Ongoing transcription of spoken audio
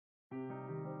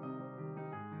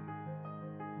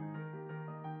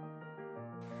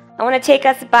I want to take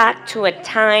us back to a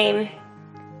time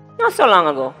not so long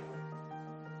ago.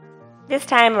 This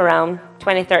time around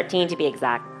 2013 to be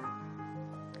exact.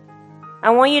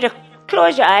 I want you to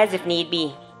close your eyes if need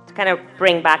be to kind of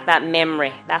bring back that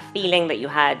memory, that feeling that you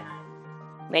had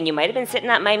when you might have been sitting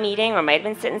at my meeting or might have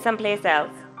been sitting someplace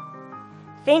else.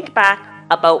 Think back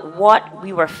about what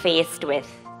we were faced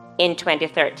with in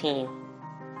 2013.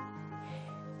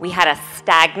 We had a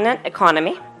stagnant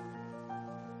economy,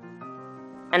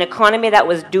 an economy that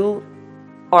was due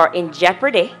or in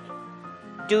jeopardy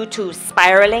due to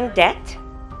spiraling debt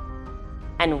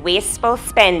and wasteful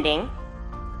spending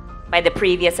by the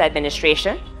previous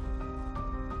administration.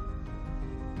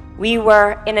 We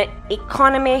were in an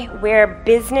economy where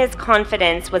business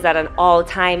confidence was at an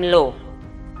all-time low.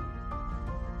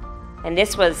 And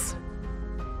this was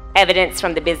evidence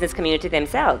from the business community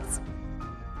themselves.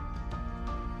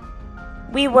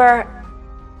 We were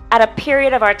at a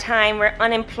period of our time where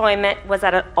unemployment was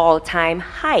at an all-time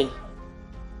high.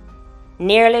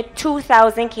 Nearly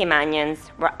 2,000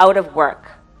 Caymanians were out of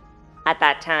work at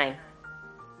that time.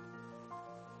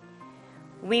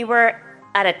 We were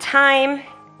at a time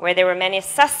where there were many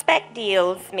suspect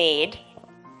deals made,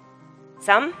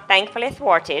 some thankfully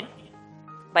thwarted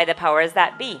by the powers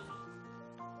that be.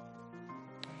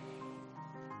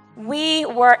 We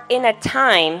were in a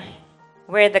time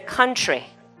where the country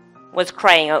was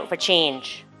crying out for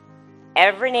change.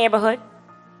 Every neighborhood,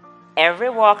 every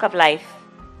walk of life,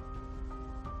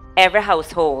 every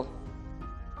household.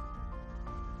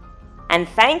 And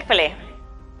thankfully,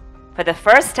 for the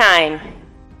first time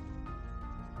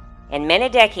in many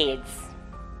decades,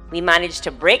 we managed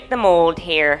to break the mold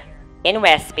here in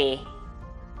West Bay,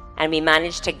 and we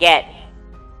managed to get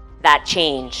that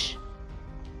change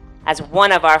as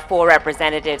one of our 4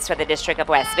 representatives for the District of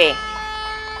West Bay.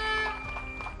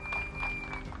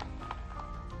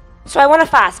 So I want to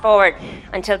fast forward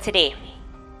until today.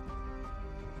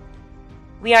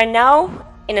 We are now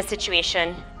in a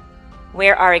situation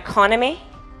where our economy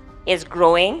is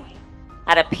growing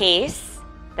at a pace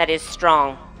that is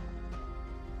strong.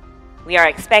 We are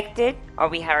expected, or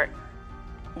we have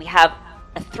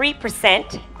a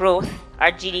 3% growth.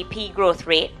 Our GDP growth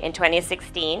rate in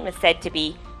 2016 was said to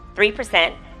be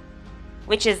 3%,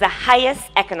 which is the highest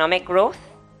economic growth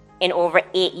in over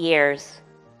 8 years.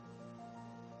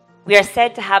 We are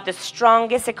said to have the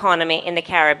strongest economy in the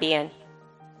Caribbean.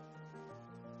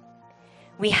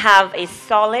 We have a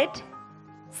solid,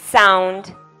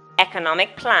 sound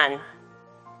economic plan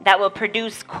that will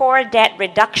produce core debt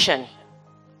reduction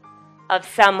of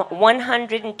some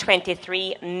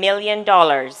 $123 million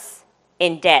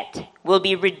in debt will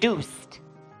be reduced.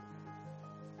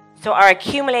 So our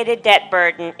accumulated debt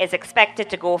burden is expected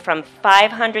to go from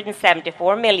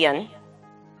 $574 million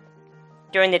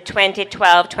during the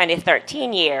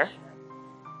 2012-2013 year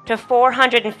to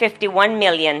 $451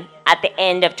 million at the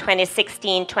end of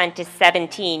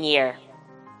 2016-2017 year.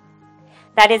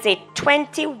 That is a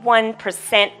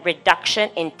 21% reduction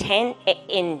in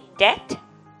debt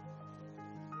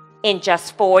in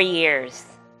just 4 years.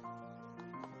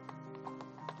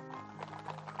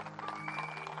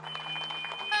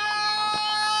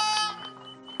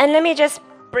 And let me just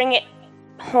bring it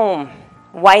home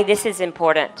why this is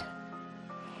important.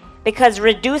 Because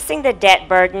reducing the debt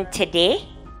burden today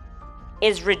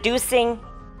is reducing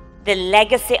the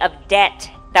legacy of debt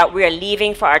that we are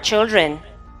leaving for our children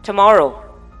tomorrow.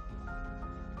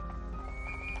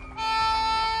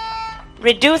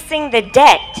 Reducing the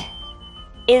debt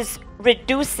is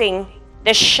reducing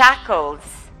the shackles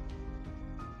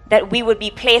that we would be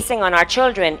placing on our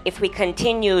children if we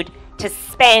continued to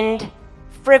spend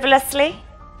frivolously,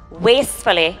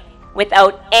 wastefully,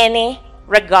 without any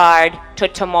regard to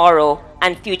tomorrow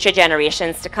and future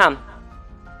generations to come.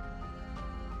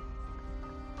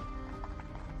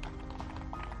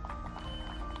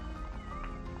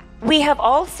 We have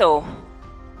also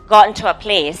gotten to a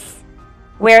place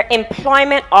where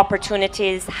employment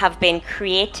opportunities have been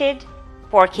created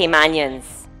for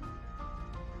Caymanians.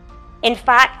 In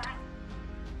fact,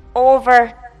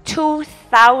 over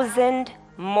 2,000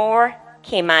 more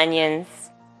Caymanians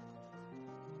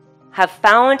have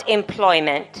found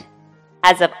employment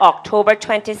as of October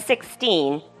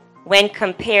 2016 when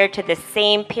compared to the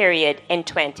same period in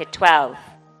 2012.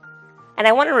 And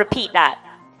I want to repeat that.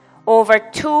 Over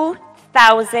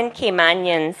 2,000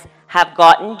 Caymanians have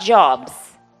gotten jobs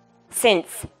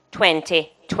since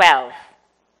 2012.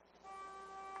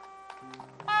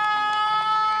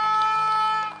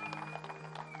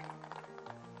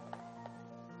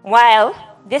 While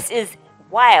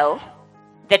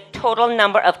the total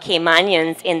number of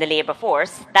Caymanians in the labor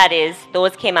force, that is,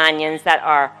 those Caymanians that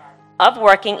are of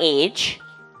working age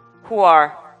who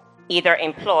are either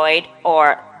employed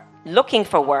or looking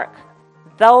for work,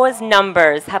 those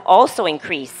numbers have also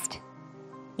increased.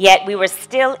 Yet we were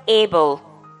still able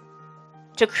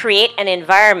to create an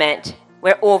environment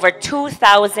where over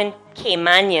 2,000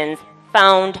 Caymanians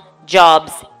found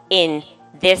jobs in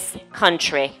this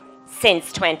country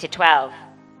since 2012.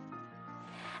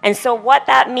 And so what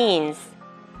that means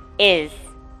is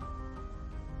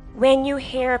when you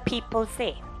hear people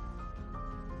say,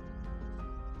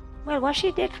 well, what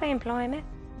she did for employment,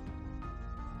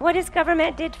 what his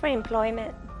government did for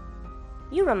employment,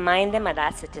 you remind them of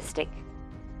that statistic.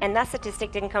 And that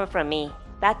statistic didn't come from me.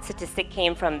 That statistic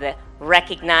came from the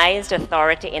recognized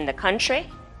authority in the country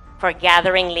for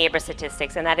gathering labor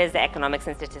statistics, and that is the Economics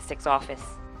and Statistics Office.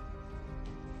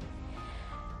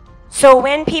 So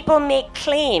when people make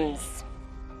claims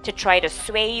to try to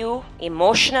sway you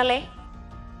emotionally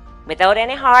without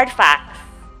any hard facts,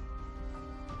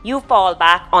 you fall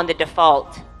back on the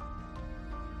default,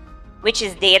 which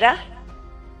is data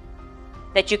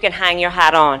that you can hang your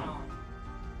hat on.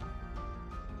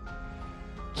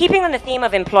 Keeping on the theme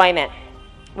of employment,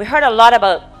 we heard a lot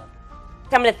about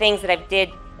some of the things that I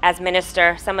did as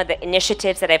minister, some of the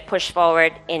initiatives that I pushed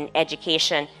forward in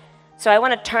education. So I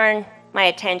want to turn my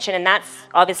attention, and that's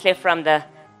obviously from the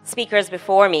speakers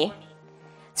before me.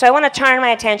 So I want to turn my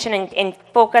attention and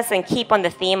focus and keep on the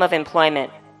theme of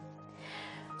employment.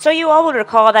 So you all will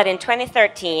recall that in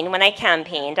 2013, when I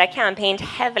campaigned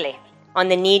heavily on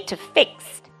the need to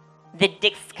fix the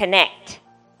disconnect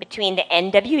between the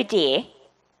NWDA,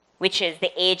 which is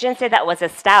the agency that was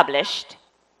established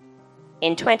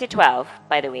in 2012,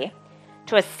 by the way,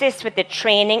 to assist with the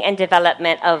training and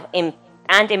development of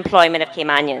and employment of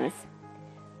Caymanians,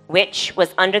 which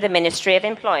was under the Ministry of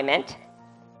Employment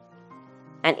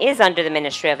and is under the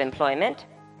Ministry of Employment,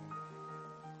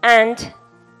 and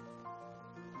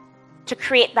to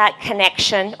create that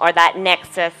connection or that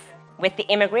nexus with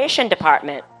the Immigration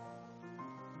Department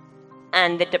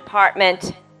and the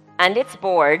department and its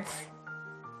boards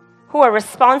who are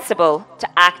responsible to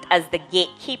act as the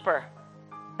gatekeeper,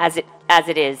 as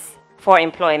it is, for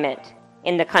employment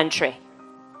in the country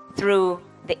through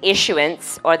the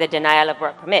issuance or the denial of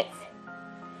work permits.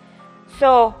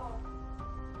 So,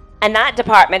 and that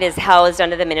department is housed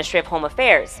under the Ministry of Home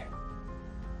Affairs.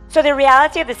 So the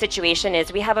reality of the situation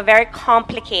is we have a very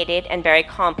complicated and very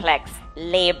complex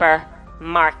labor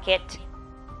market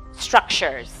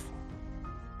structures.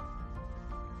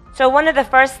 So one of the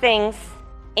first things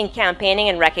in campaigning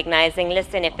and recognizing,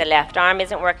 listen, if the left arm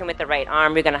isn't working with the right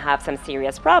arm, we're going to have some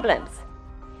serious problems.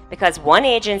 Because one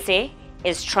agency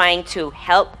is trying to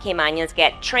help Caymanians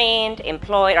get trained,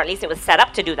 employed, or at least it was set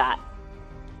up to do that.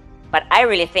 But I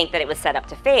really think that it was set up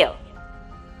to fail.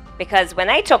 Because when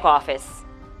I took office,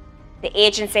 the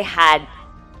agency had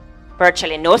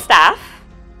virtually no staff,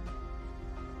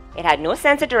 it had no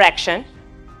sense of direction,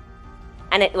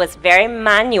 and it was very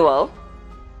manual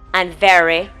and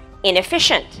very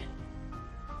inefficient.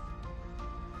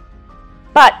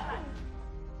 But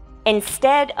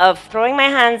instead of throwing my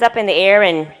hands up in the air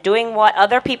and doing what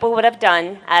other people would have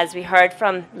done, as we heard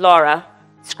from Laura,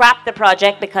 scrap the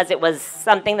project because it was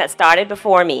something that started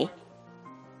before me,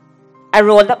 I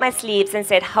rolled up my sleeves and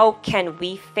said, how can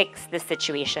we fix this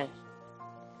situation?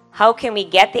 How can we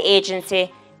get the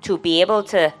agency to be able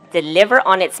to deliver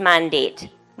on its mandate,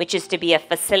 which is to be a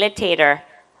facilitator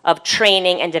of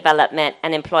training and development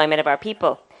and employment of our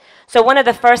people? So one of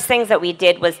the first things that we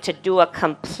did was to do a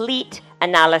complete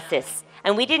analysis.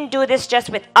 And we didn't do this just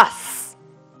with us.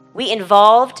 We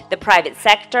involved the private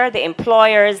sector, the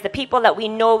employers, the people that we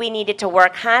know we needed to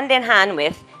work hand in hand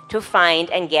with to find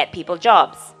and get people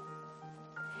jobs.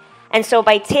 And so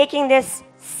by taking this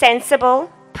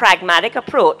sensible, pragmatic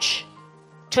approach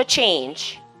to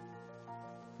change,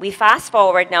 we fast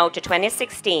forward now to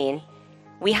 2016,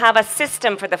 we have a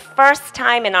system for the first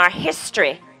time in our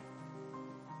history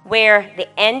where the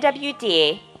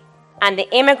NWDA and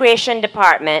the Immigration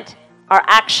Department are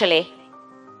actually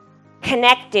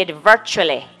connected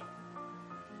virtually.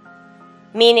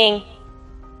 Meaning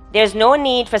there's no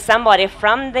need for somebody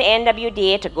from the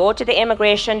NWDA to go to the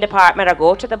Immigration Department or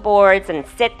go to the boards and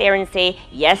sit there and say,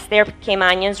 yes, they're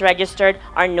Caymanians registered,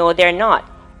 or no, they're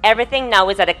not. Everything now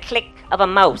is at a click of a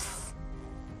mouse.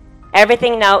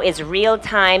 Everything now is real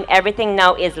time. Everything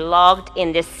now is logged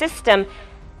in this system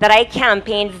that I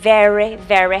campaigned very,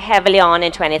 very heavily on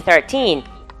in 2013.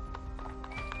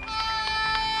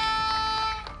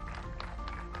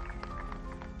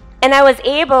 And I was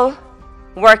able,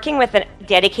 working with a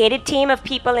dedicated team of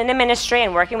people in the ministry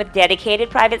and working with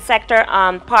dedicated private sector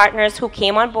partners who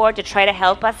came on board to try to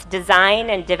help us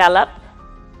design and develop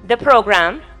the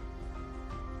program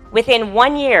within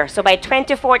 1 year. So by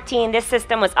 2014, this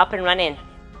system was up and running.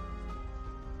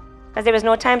 Because there was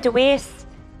no time to waste.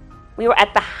 We were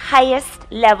at the highest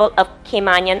level of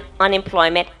Caymanian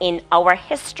unemployment in our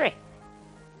history.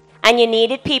 And you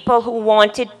needed people who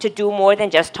wanted to do more than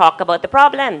just talk about the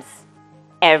problems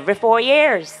every 4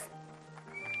 years.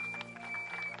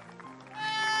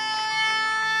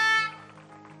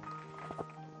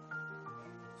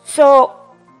 So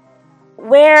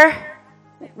where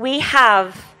we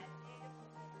have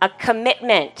a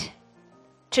commitment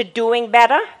to doing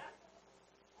better,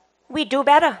 we do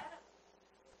better.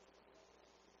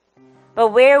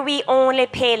 But where we only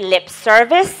pay lip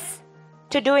service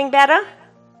to doing better,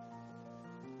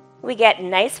 we get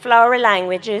nice flowery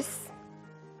languages,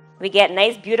 we get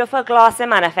nice beautiful glossy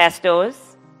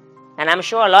manifestos, and I'm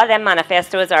sure a lot of them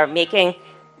manifestos are making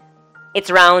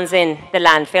its rounds in the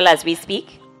landfill as we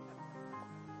speak.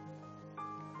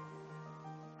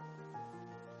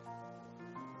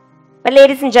 But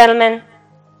ladies and gentlemen,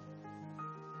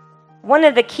 one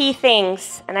of the key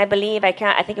things, and I believe I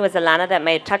think it was Alana that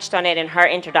may have touched on it in her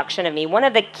introduction of me, one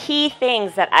of the key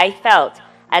things that I felt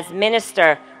as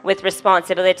minister with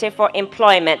responsibility for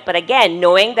employment, but again,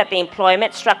 knowing that the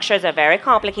employment structures are very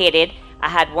complicated, I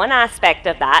had one aspect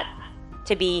of that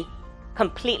to be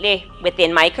completely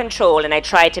within my control, and I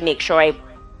tried to make sure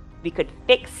we could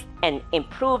fix and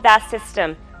improve that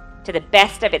system to the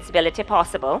best of its ability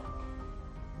possible.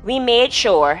 We made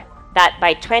sure that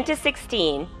by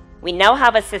 2016, we now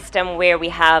have a system where we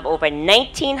have over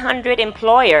 1,900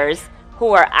 employers who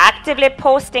are actively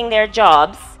posting their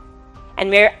jobs, and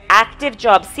where active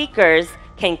job seekers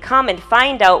can come and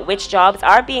find out which jobs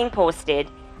are being posted,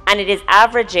 and it is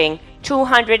averaging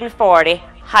 240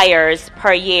 hires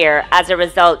per year as a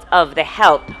result of the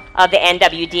help of the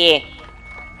NWDA.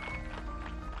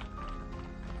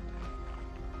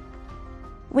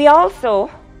 We also,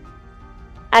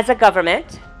 as a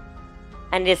government,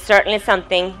 and it is certainly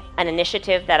something, an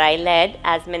initiative that I led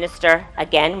as minister,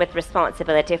 again, with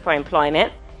responsibility for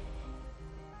employment,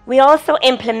 we also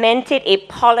implemented a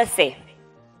policy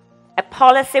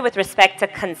with respect to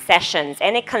concessions,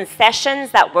 any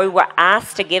concessions that we were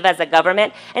asked to give as a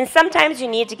government. And sometimes you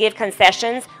need to give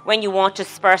concessions when you want to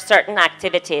spur certain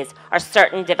activities or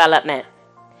certain development.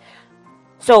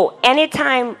 So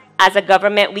anytime as a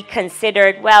government we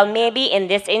considered, well, maybe in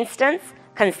this instance,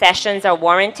 concessions are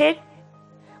warranted,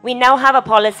 we now have a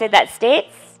policy that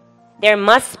states there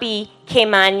must be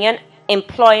Caymanian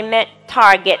employment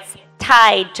targets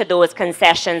tied to those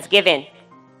concessions given.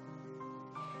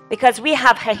 Because we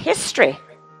have a history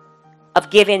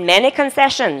of giving many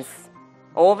concessions.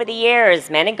 Over the years,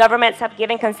 many governments have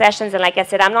given concessions, and like I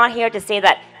said, I'm not here to say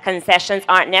that concessions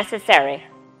aren't necessary.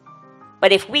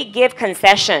 But if we give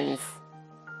concessions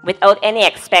without any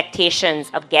expectations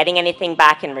of getting anything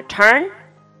back in return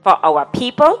for our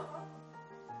people,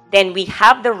 then we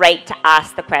have the right to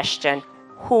ask the question,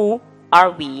 who are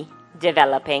we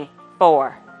developing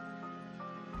for?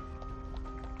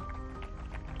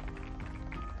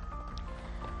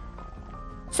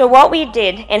 So what we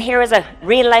did, and here is a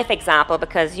real life example,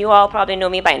 because you all probably know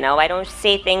me by now, I don't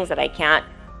say things that I can't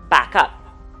back up.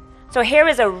 So here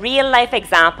is a real life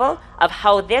example of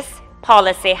how this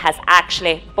policy has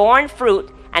actually borne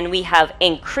fruit, and we have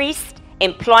increased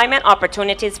employment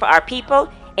opportunities for our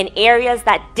people in areas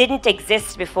that didn't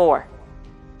exist before.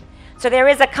 So there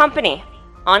is a company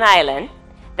on island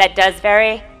that does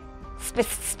very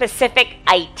specific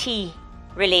IT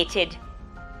related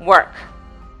work.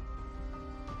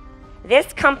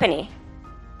 This company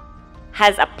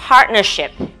has a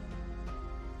partnership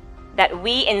that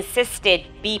we insisted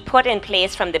be put in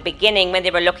place from the beginning when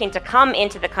they were looking to come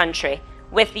into the country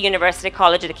with the University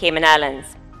College of the Cayman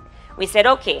Islands. We said,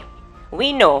 okay,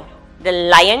 we know the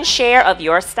lion's share of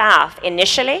your staff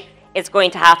initially is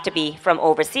going to have to be from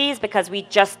overseas because we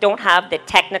just don't have the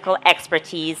technical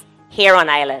expertise here on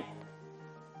island.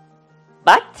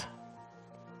 But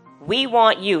we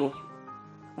want you,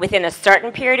 within a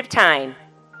certain period of time,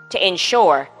 to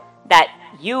ensure that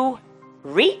you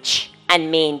reach and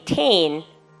maintain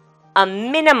a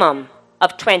minimum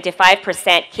of 25%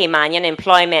 Caymanian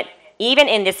employment, even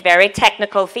in this very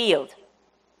technical field.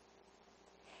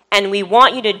 And we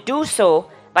want you to do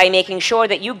so by making sure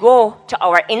that you go to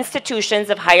our institutions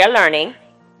of higher learning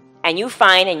and you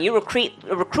find and you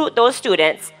recruit those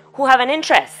students who have an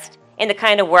interest in the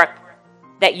kind of work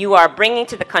that you are bringing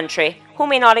to the country, who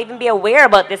may not even be aware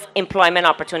about this employment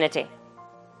opportunity.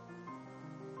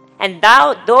 And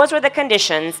those were the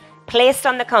conditions placed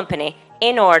on the company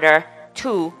in order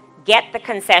to get the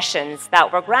concessions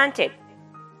that were granted.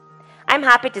 I'm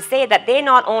happy to say that they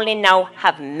not only now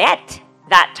have met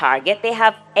that target, they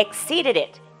have exceeded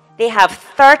it. They have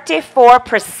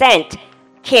 34%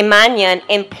 Caymanian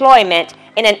employment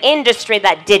in an industry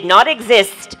that did not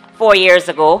exist 4 years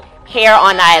ago here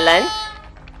on island.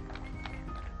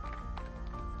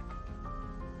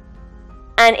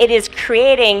 And it is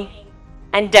creating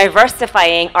and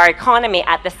diversifying our economy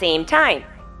at the same time.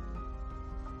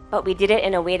 But we did it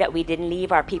in a way that we didn't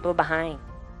leave our people behind.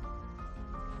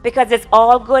 Because it's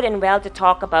all good and well to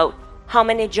talk about how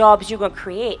many jobs you're going to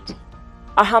create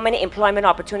or how many employment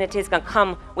opportunities going to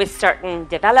come with certain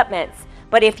developments.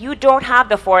 But if you don't have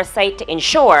the foresight to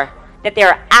ensure that there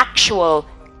are actual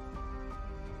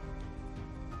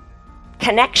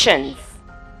connections,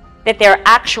 that there are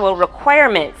actual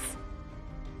requirements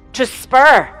to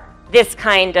spur this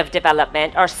kind of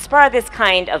development or spur this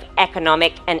kind of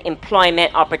economic and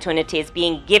employment opportunities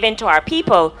being given to our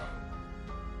people,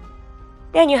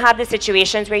 then you have the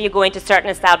situations where you go into certain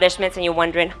establishments and you're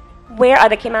wondering, where are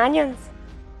the Caymanians?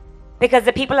 Because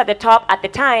the people at the top at the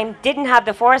time didn't have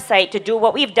the foresight to do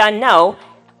what we've done now.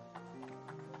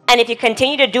 And if you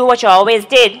continue to do what you always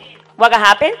did, what's going to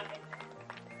happen?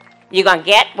 You're going to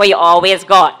get what you always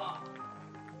got.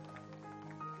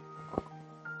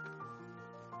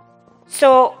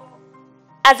 So,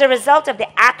 as a result of the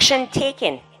action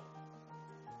taken,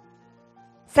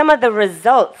 some of the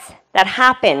results that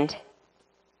happened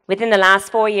within the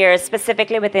last 4 years,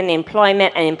 specifically within the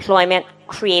employment and employment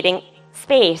creating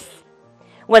space,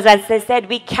 was, as I said,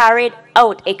 we carried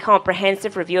out a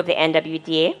comprehensive review of the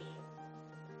NWDA.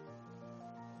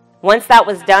 Once that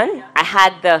was done, I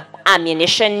had the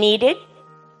ammunition needed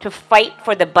to fight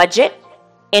for the budget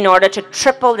in order to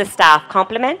triple the staff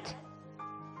complement.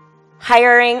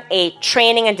 Hiring a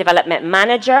training and development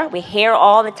manager. We hear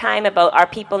all the time about our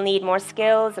people need more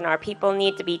skills and our people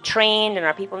need to be trained and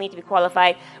our people need to be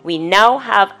qualified. We now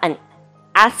have an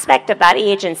aspect of that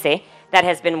agency that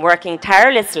has been working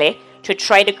tirelessly to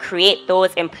try to create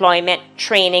those employment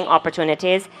training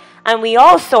opportunities. And we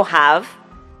also have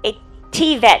a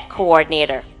TVET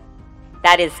coordinator.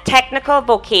 That is technical,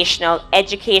 vocational,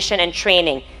 education and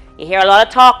training. You hear a lot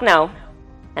of talk now.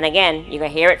 And again, you're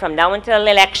going to hear it from now until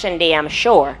election day, I'm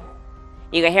sure.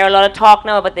 You're going to hear a lot of talk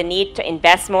now about the need to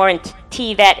invest more in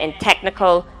TVET and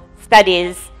technical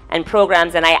studies and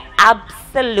programs, and I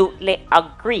absolutely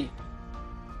agree.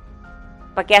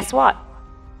 But guess what?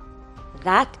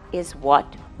 That is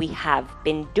what we have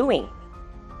been doing.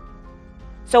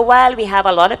 So while we have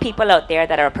a lot of people out there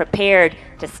that are prepared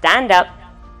to stand up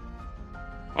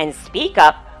and speak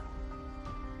up,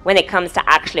 when it comes to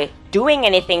actually doing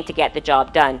anything to get the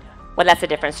job done, well, that's a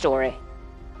different story.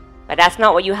 But that's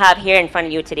not what you have here in front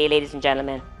of you today, ladies and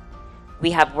gentlemen.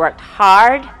 We have worked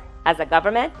hard as a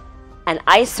government, and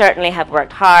I certainly have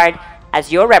worked hard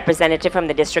as your representative from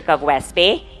the District of West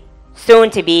Bay,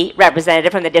 soon to be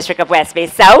representative from the District of West Bay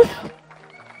South,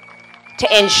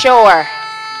 to ensure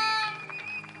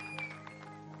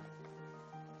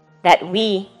that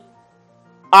we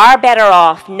are better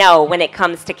off now when it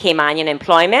comes to Caymanian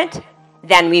employment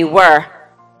than we were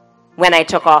when I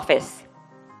took office.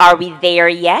 Are we there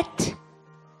yet?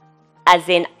 As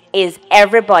in, is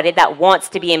everybody that wants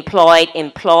to be employed,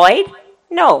 employed?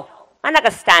 No. I'm not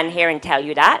going to stand here and tell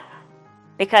you that.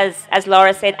 Because, as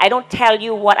Laura said, I don't tell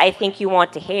you what I think you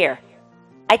want to hear.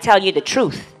 I tell you the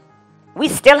truth. We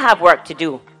still have work to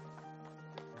do.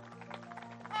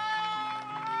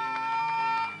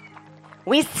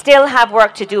 We still have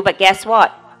work to do, but guess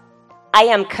what? I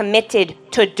am committed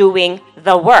to doing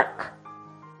the work.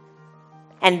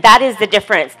 And that is the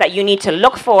difference that you need to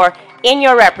look for in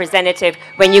your representative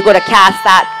when you go to cast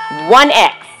that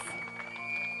 1X.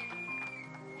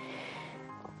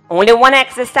 Only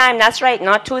 1X this time, that's right,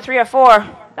 not 2, 3, or 4.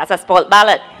 That's a spoiled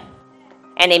ballot.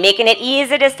 And they're making it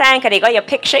easy this time because they got your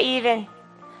picture even.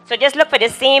 So just look for the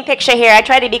same picture here. I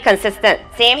try to be consistent.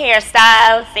 Same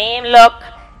hairstyle, same look.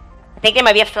 I think there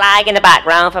might be a flag in the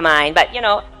background for mine, but you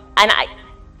know, and I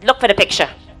look for the picture.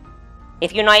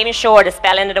 If you're not even sure the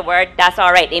spelling of the word, that's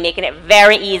all right. They're making it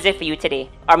very easy for you today,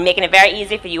 or making it very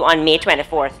easy for you on May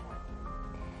 24th.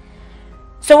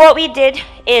 So what we did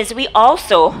is we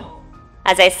also,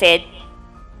 as I said,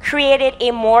 created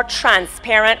a more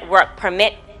transparent work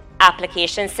permit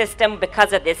application system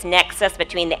because of this nexus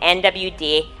between the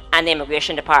NWDA and the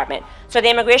Immigration Department. So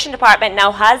the Immigration Department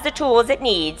now has the tools it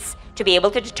needs to be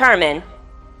able to determine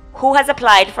who has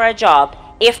applied for a job,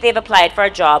 if they've applied for a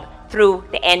job through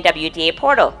the NWDA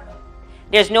portal.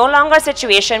 There's no longer a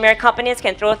situation where companies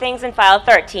can throw things in file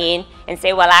 13 and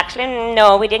say, well, actually,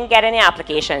 no, we didn't get any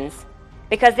applications,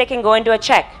 because they can go and do a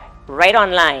check right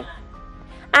online.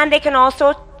 And they can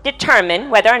also determine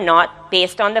whether or not,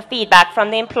 based on the feedback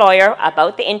from the employer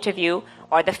about the interview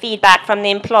or the feedback from the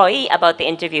employee about the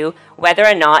interview, whether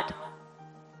or not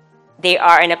they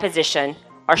are in a position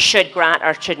or should grant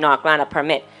or should not grant a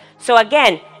permit. So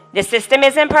again, the system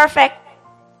isn't perfect,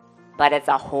 but it's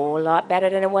a whole lot better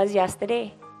than it was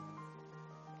yesterday.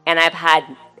 And I've had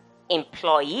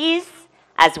employees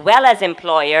as well as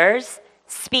employers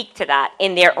speak to that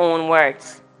in their own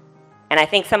words. And I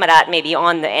think some of that may be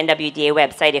on the NWDA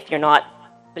website if you're not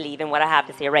believing what I have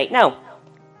to say right now.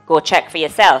 Go check for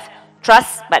yourself.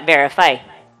 Trust but verify.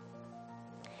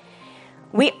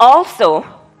 We also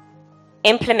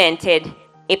implemented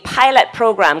a pilot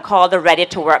program called the Ready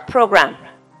to Work program.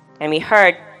 And we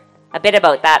heard a bit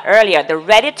about that earlier. The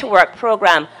Ready to Work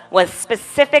program was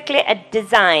specifically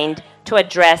designed to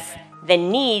address the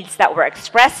needs that were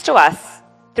expressed to us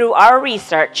through our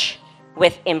research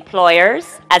with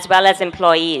employers as well as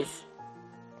employees.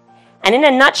 And in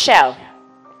a nutshell,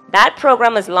 that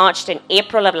program was launched in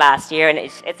April of last year, and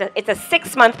it's a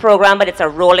 6-month program, but it's a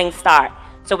rolling start.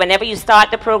 So whenever you start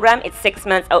the program, it's 6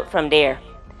 months out from there.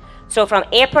 So from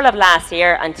April of last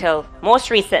year until most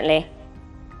recently,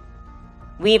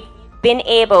 we've been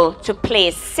able to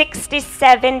place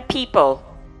 67 people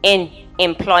in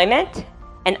employment,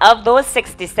 and of those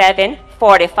 67,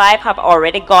 45 have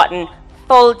already gotten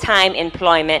full-time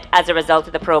employment as a result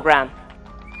of the program.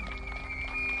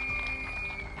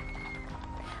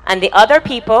 And the other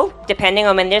people, depending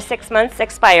on when their 6 months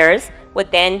expires,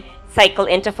 would then cycle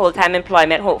into full-time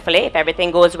employment, hopefully, if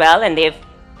everything goes well and they've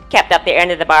kept up their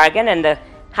end of the bargain and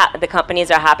the companies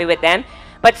are happy with them.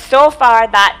 But so far,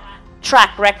 that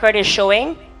track record is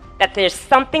showing that there's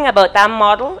something about that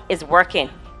model is working.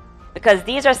 Because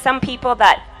these are some people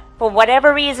that, for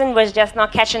whatever reason, was just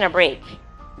not catching a break.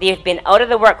 They've been out of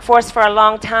the workforce for a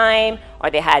long time, or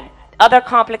they had other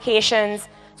complications.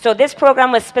 So this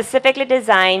program was specifically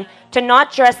designed to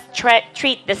not just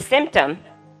treat the symptom,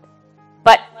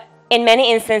 but in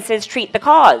many instances treat the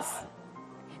cause.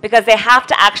 Because they have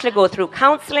to actually go through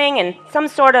counseling and some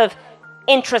sort of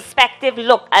introspective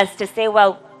look as to say,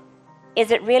 well,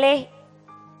 is it really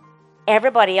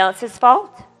everybody else's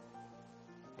fault?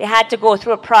 They had to go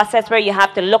through a process where you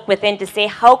have to look within to say,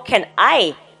 how can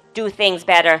I do things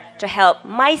better to help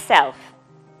myself?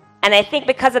 And I think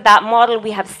because of that model,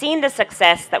 we have seen the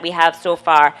success that we have so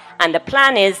far. And the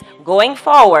plan is, going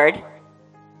forward,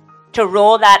 to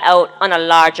roll that out on a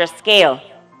larger scale.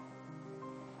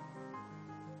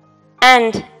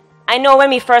 And I know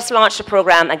when we first launched the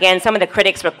program, again, some of the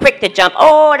critics were quick to jump,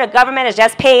 oh, the government is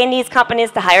just paying these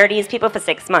companies to hire these people for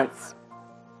 6 months.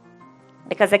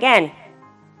 Because again,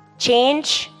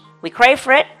 change, we crave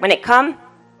for it. When it comes,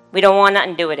 we don't want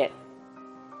nothing to do with it.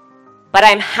 But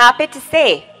I'm happy to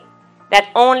say that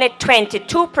only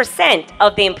 22%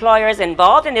 of the employers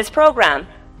involved in this program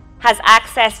has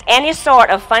accessed any sort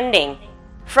of funding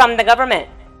from the government.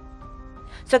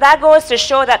 So that goes to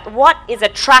show that what is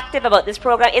attractive about this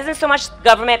program isn't so much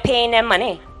government paying them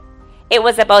money. It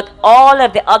was about all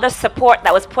of the other support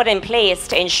that was put in place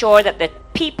to ensure that the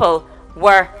people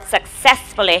were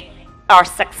successful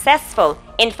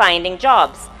in finding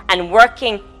jobs and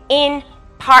working in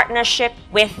partnership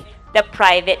with the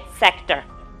private sector.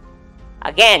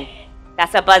 Again,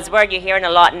 that's a buzzword you're hearing a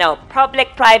lot now.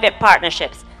 Public-private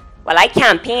partnerships. Well, I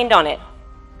campaigned on it,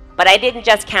 but I didn't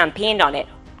just campaign on it.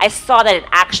 I saw that it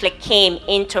actually came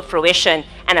into fruition,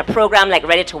 and a program like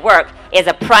Ready to Work is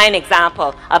a prime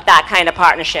example of that kind of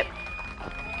partnership.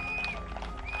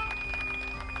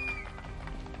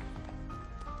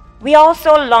 We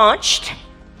also launched,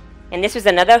 and this was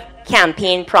another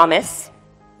campaign promise,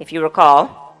 if you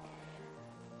recall,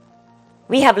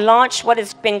 we have launched what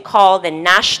has been called the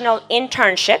National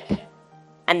Internship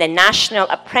and the National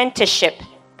Apprenticeship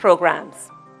programs.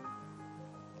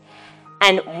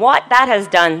 And what that has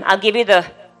done, I'll give you the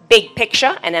big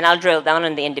picture and then I'll drill down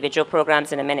on the individual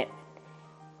programs in a minute.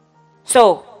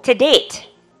 So, to date,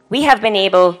 we have been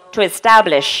able to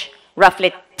establish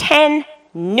roughly 10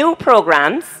 new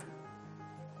programs,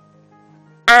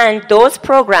 and those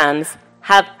programs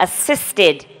have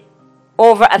assisted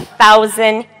over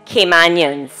 1,000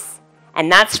 Caymanians.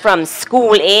 And that's from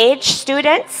school-age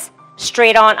students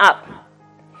straight on up.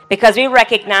 Because we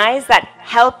recognize that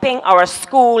helping our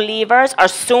school leavers or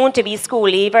soon-to-be school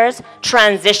leavers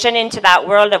transition into that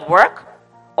world of work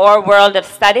or world of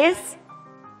studies,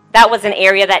 that was an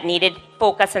area that needed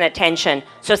focus and attention.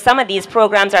 So some of these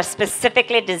programs are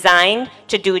specifically designed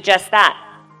to do just that.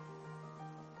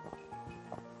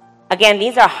 Again,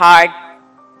 these are hard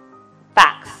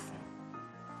facts.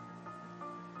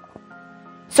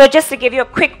 So just to give you a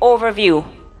quick overview,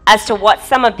 as to what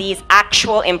some of these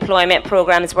actual employment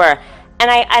programs were. And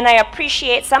I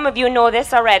appreciate some of you know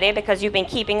this already because you've been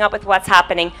keeping up with what's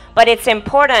happening, but it's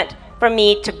important for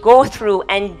me to go through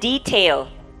and detail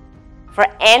for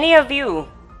any of you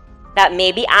that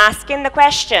may be asking the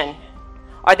question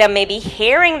or that may be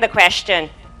hearing the question,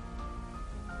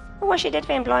 what she did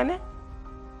for employment?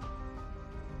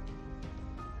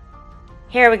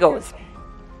 Here we goes.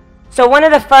 So one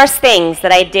of the first things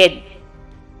that I did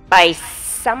by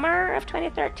summer of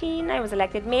 2013, I was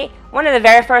elected May. One of the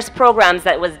very first programs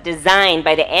that was designed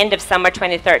by the end of summer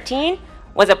 2013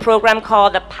 was a program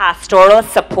called the Pastoral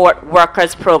Support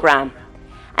Workers Program.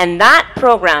 And that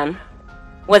program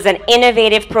was an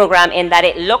innovative program in that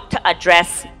it looked to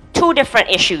address two different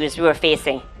issues we were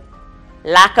facing.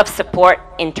 Lack of support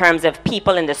in terms of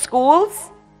people in the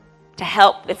schools to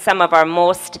help with some of our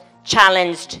most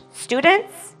challenged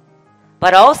students,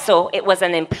 but also it was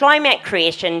an employment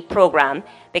creation program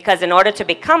because in order to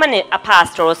become a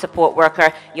pastoral support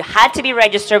worker, you had to be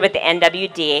registered with the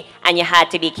NWDA and you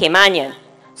had to be Caymanian.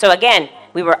 So again,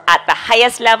 we were at the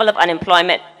highest level of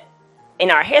unemployment in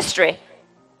our history.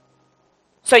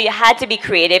 So you had to be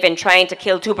creative in trying to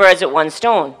kill two birds with one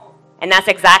stone. And that's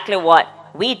exactly what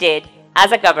we did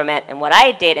as a government and what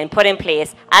I did and put in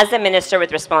place as the minister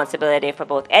with responsibility for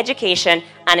both education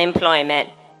and employment.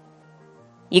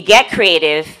 You get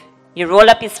creative, you roll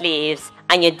up your sleeves,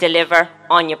 and you deliver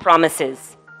on your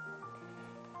promises.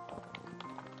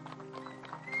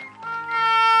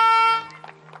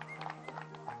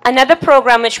 Another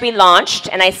program which we launched,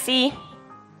 and I see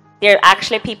there are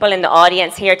actually people in the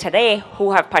audience here today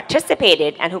who have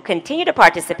participated and who continue to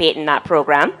participate in that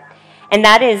program, and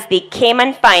that is the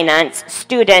Cayman Finance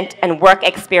Student and Work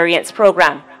Experience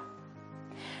Program.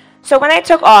 So when I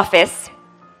took office,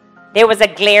 there was a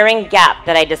glaring gap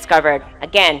that I discovered.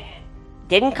 Again,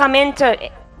 didn't come in to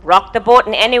rock the boat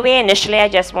in any way. Initially, I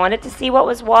just wanted to see what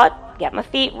was what, get my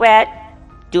feet wet,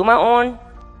 do my own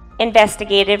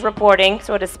investigative reporting,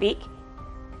 so to speak.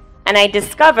 And I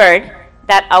discovered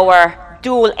that our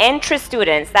dual entry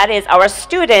students, that is, our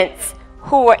students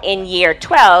who were in year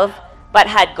 12 but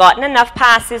had gotten enough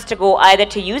passes to go either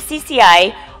to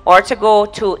UCCI or to go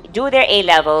to do their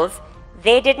A-levels,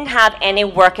 they didn't have any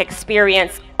work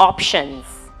experience options.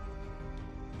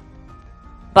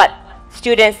 But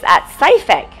students at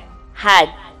SciFec had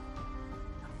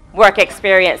work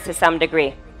experience to some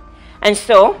degree. And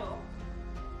so,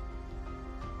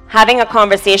 having a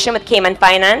conversation with Cayman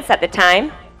Finance at the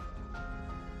time,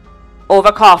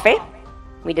 over coffee,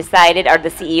 we decided, or the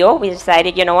CEO, we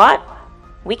decided, you know what?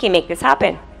 We can make this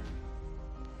happen.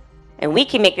 And we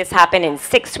can make this happen in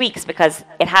 6 weeks because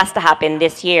it has to happen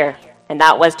this year. And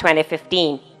that was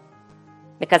 2015.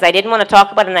 Because I didn't want to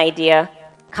talk about an idea,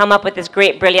 come up with this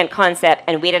great, brilliant concept,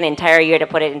 and wait an entire year to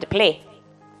put it into play.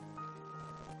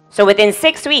 So within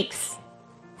 6 weeks,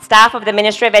 staff of the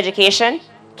Ministry of Education,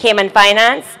 Cayman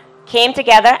Finance, came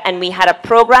together and we had a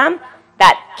program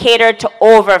that catered to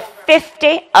over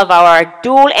 50 of our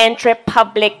dual entry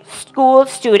public school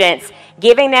students,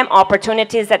 giving them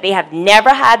opportunities that they have never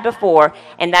had before,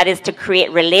 and that is to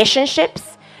create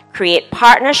relationships, create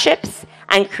partnerships,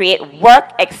 and create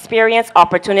work experience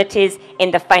opportunities in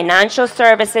the financial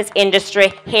services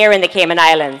industry here in the Cayman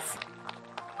Islands.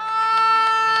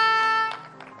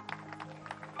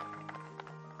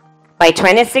 By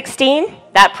 2016,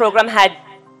 that program had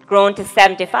grown to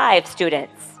 75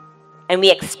 students. And we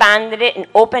expanded it and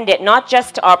opened it not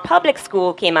just to our public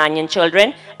school Caymanian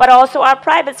children, but also our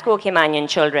private school Caymanian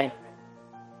children.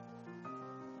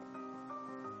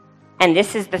 And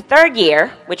this is the third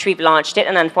year which we've launched it,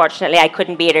 and unfortunately I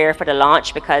couldn't be there for the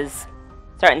launch because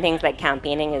certain things like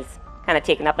campaigning is kind of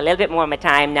taking up a little bit more of my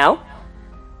time now.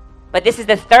 But this is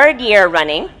the third year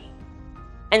running,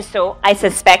 and so I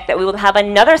suspect that we will have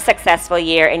another successful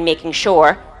year in making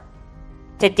sure.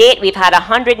 To date, we've had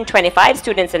 125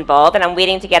 students involved, and I'm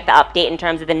waiting to get the update in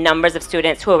terms of the numbers of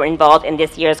students who are involved in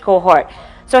this year's cohort.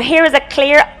 So here is a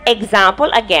clear example,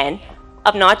 again,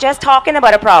 of not just talking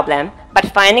about a problem, but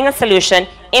finding a solution,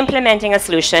 implementing a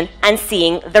solution, and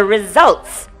seeing the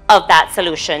results of that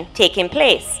solution taking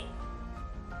place.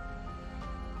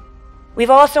 We've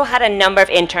also had a number of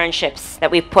internships that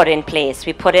we've put in place.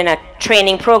 We put in a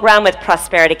training program with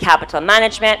Prosperity Capital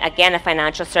Management, again a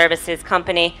financial services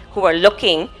company who are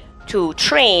looking to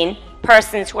train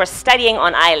persons who are studying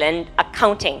on island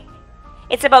accounting.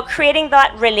 It's about creating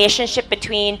that relationship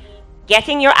between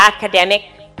getting your academic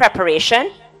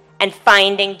preparation and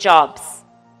finding jobs.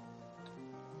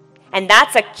 And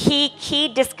that's a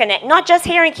key disconnect, not just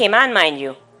here in Cayman, mind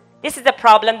you. This is a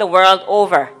problem the world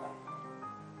over.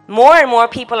 More and more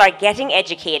people are getting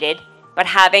educated, but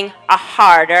having a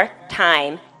harder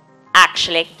time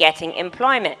actually getting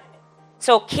employment.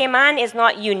 So Cayman is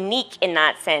not unique in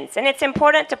that sense, and it's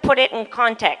important to put it in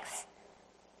context.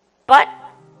 But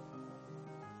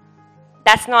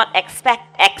that's not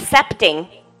accepting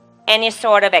any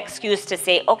sort of excuse to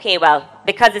say, okay, well,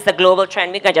 because it's a global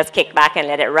trend, we can just kick back and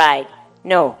let it ride.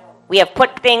 No, we have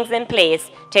put things in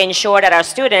place to ensure that our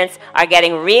students are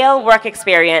getting real work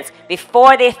experience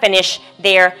before they finish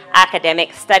their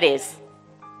academic studies.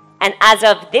 And as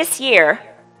of this year,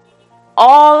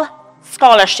 all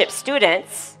scholarship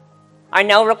students are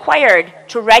now required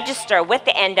to register with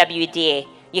the NWDA.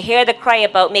 You hear the cry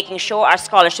about making sure our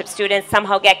scholarship students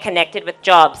somehow get connected with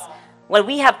jobs. Well,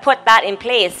 we have put that in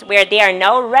place where they are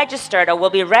now registered or will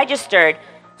be registered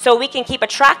so we can keep a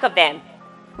track of them.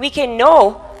 We can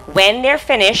know when they're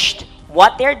finished,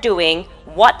 what they're doing,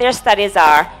 what their studies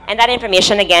are, and that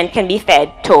information again can be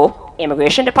fed to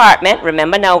Immigration Department.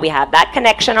 Remember now we have that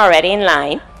connection already in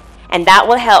line, and that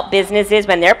will help businesses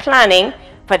when they're planning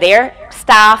for their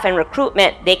staff and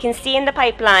recruitment. They can see in the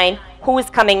pipeline who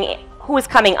is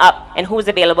coming up and who's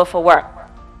available for work.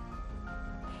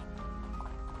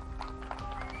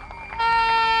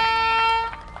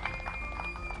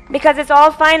 Because it's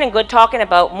all fine and good talking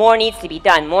about more needs to be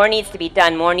done, more needs to be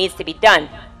done, more needs to be done.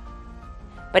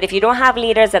 But if you don't have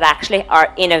leaders that actually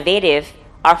are innovative,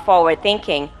 are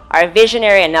forward-thinking, are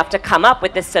visionary enough to come up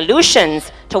with the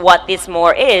solutions to what this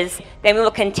more is, then we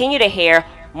will continue to hear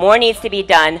more needs to be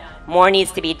done, more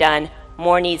needs to be done,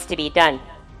 more needs to be done.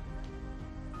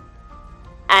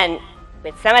 And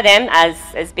with some of them, as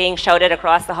is being shouted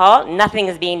across the hall, nothing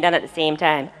is being done at the same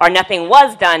time, or nothing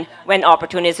was done when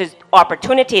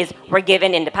opportunities were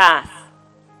given in the past.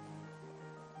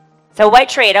 So why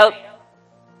trade out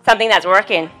something that's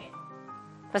working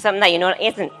for something that you know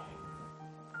isn't?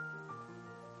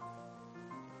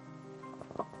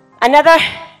 Another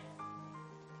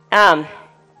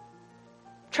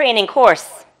training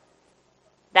course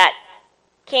that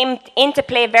came into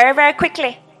play very, very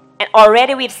quickly, and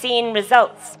already we've seen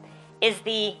results, is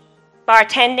the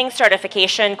bartending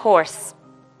certification course.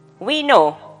 We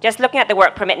know, just looking at the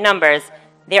work permit numbers,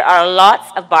 there are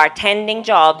lots of bartending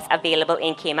jobs available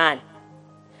in Cayman.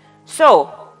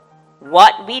 So,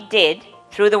 what we did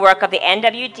through the work of the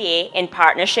NWDA in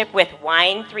partnership with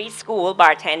Wine 3 School,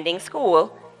 Bartending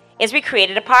School, is we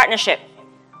created a partnership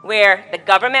where the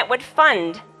government would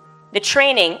fund the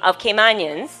training of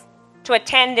Caymanians to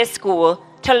attend this school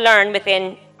to learn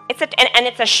within, and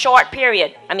it's a short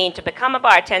period. I mean, to become a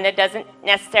bartender doesn't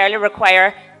necessarily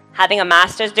require having a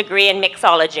master's degree in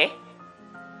mixology.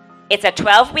 It's a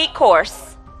 12-week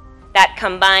course that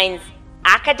combines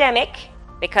academic,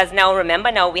 because now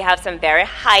remember, now we have some very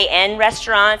high-end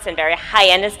restaurants and very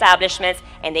high-end establishments,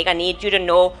 and they're gonna need you to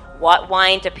know what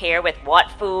wine to pair with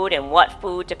what food, and what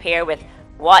food to pair with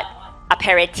what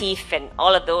aperitif, and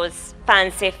all of those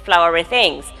fancy flowery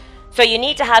things. So you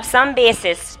need to have some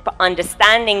basis for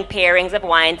understanding pairings of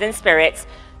wines and spirits.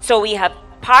 So we have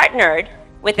partnered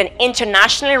with an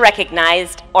internationally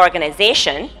recognized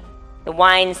organization, the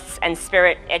Wines and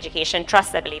Spirit Education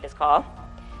Trust, I believe it's called.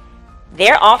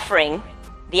 They're offering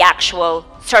the actual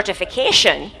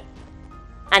certification,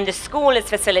 and the school is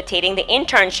facilitating the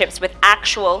internships with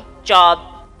actual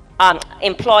job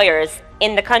employers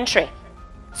in the country.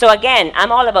 So again,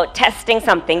 I'm all about testing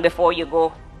something before you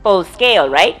go full scale,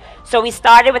 right? So we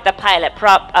started with a pilot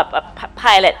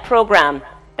program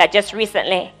that just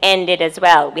recently ended as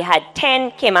well. We had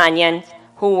 10 Caymanians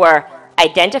who were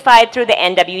identified through the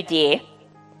NWDA,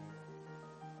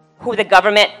 who the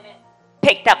government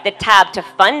picked up the tab to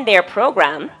fund their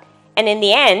program. And in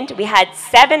the end, we had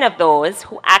 7 of those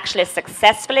who actually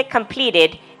successfully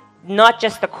completed not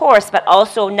just the course, but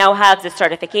also now have the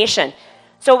certification.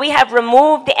 So we have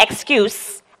removed the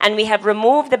excuse, and we have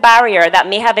removed the barrier that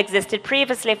may have existed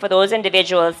previously for those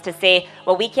individuals to say,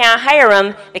 well, we can't hire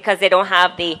them because they don't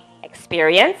have the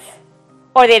experience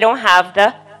or they don't have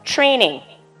the training.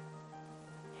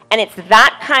 And it's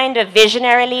that kind of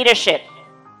visionary leadership,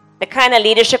 the kind of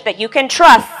leadership that you can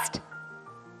trust,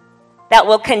 that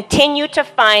will continue to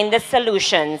find the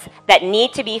solutions that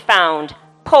need to be found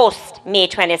post-May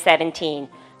 2017.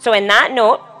 So in that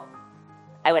note,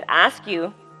 I would ask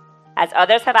you, as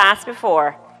others have asked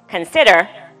before, consider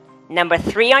number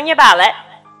 3 on your ballot,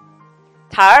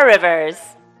 Tara Rivers,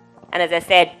 and as I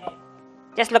said,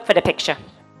 just look for the picture.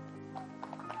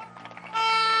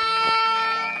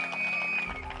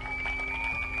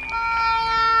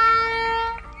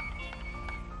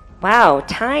 Wow,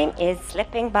 time is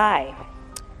slipping by.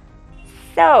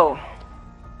 So,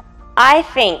 I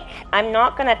think I'm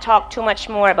not going to talk too much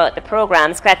more about the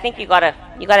programs, because I think you got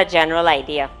a general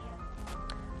idea.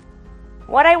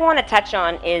 what I want to touch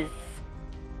on is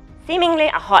seemingly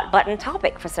a hot button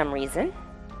topic for some reason,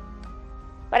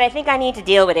 but I think I need to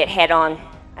deal with it head on.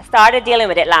 I started dealing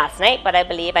with it last night, but I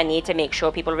believe I need to make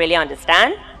sure people really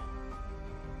understand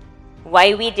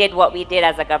why we did what we did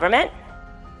as a government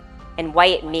and why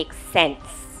it makes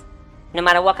sense, no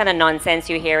matter what kind of nonsense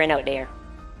you're hearing out there.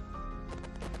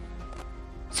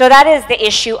 So that is the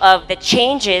issue of the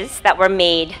changes that were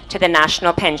made to the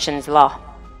National Pensions Law.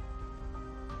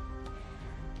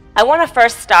 I want to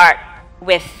first start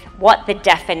with what the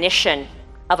definition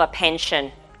of a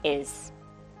pension is.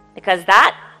 Because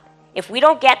that, if we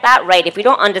don't get that right, if we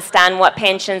don't understand what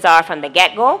pensions are from the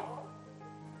get-go,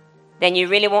 then you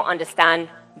really won't understand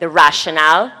the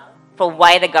rationale for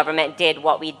why the government did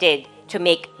what we did to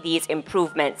make these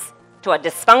improvements to a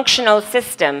dysfunctional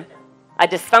system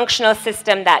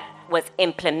that was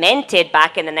implemented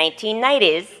back in the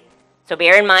 1990s. So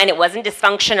bear in mind, it wasn't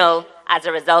dysfunctional as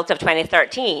a result of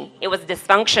 2013. It was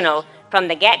dysfunctional from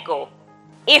the get-go.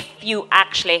 If you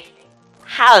actually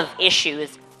have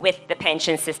issues with the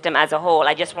pension system as a whole,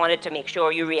 I just wanted to make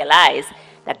sure you realize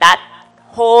that that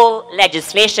whole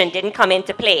legislation didn't come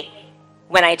into play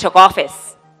when I took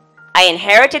office. I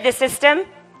inherited the system,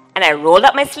 and I rolled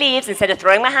up my sleeves instead of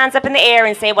throwing my hands up in the air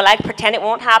and say, well, I pretend it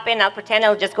won't happen. I'll pretend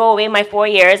it'll just go away in my 4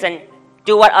 years and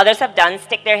do what others have done,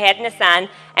 stick their head in the sand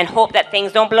and hope that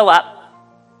things don't blow up.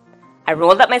 I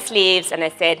rolled up my sleeves and I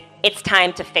said, it's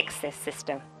time to fix this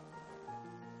system.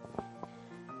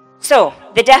 So,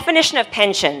 the definition of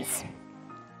pensions.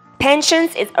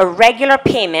 Pensions is a regular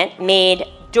payment made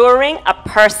during a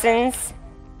person's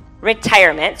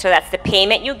retirement. So that's the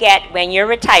payment you get when you're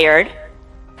retired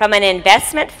from an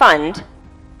investment fund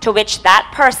to which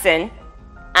that person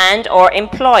and or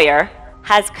employer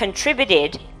has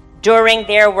contributed during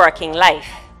their working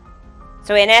life.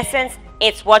 So in essence,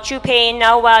 it's what you pay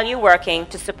now while you're working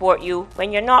to support you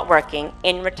when you're not working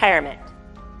in retirement.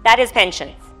 That is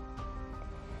pensions.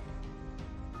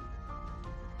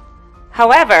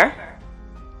 However,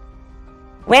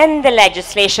 when the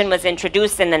legislation was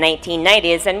introduced in the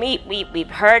 1990s, and we've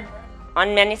heard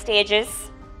on many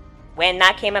stages when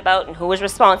that came about and who was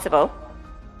responsible,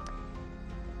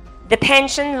 the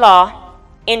pension law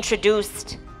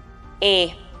introduced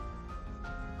a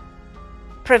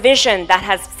provision that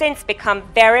has since become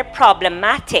very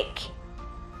problematic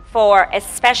for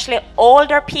especially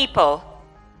older people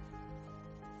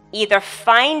either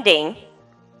finding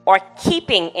or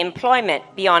keeping employment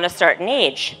beyond a certain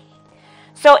age.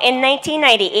 So in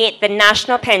 1998, the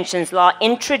National Pensions Law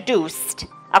introduced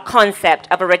a concept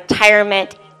of a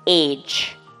retirement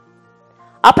age.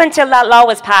 Up until that law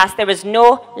was passed, there was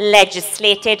no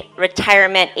legislated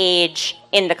retirement age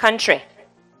in the country.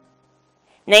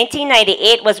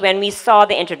 1998 was when we saw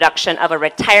the introduction of a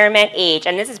retirement age,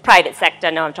 and this is private sector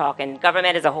now I'm talking.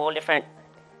 Government is a whole different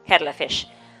kettle of fish.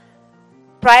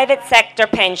 Private sector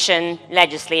pension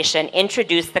legislation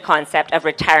introduced the concept of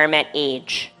retirement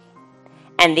age,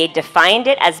 and they defined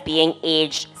it as being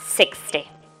aged 60.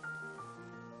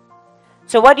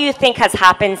 So what do you think has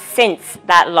happened since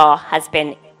that law has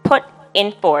been put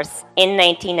in force in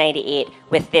 1998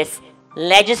 with this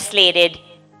legislated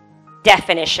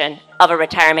definition of a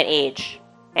retirement age?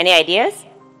 Any ideas?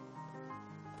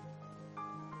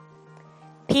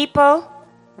 People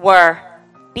were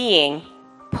being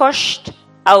pushed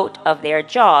out of their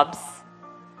jobs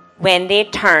when they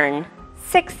turned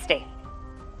 60.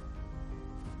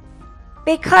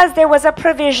 Because there was a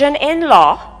provision in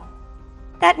law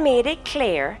that made it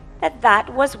clear that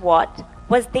that was what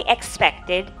was the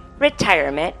expected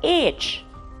retirement age.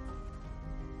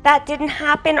 That didn't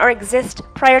happen or exist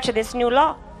prior to this new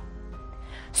law.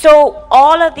 So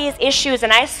all of these issues,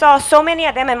 and I saw so many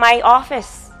of them in my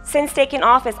office since taking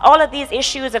office, all of these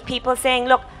issues of people saying,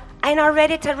 look, I'm not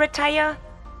ready to retire.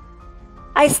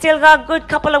 I still got a good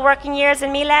couple of working years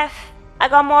in me left. I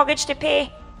got mortgage to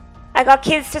pay. I got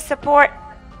kids to support.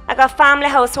 I got family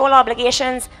household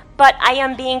obligations. But I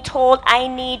am being told I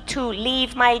need to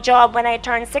leave my job when I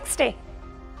turn 60.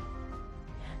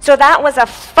 So that was a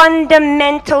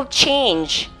fundamental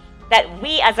change that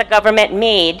we as a government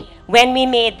made when we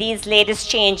made these latest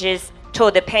changes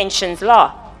to the pensions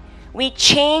law. We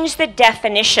changed the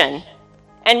definition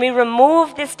and we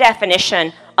removed this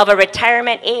definition of a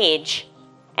retirement age,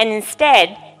 and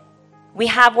instead we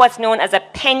have what's known as a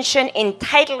pension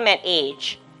entitlement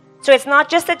age. So it's not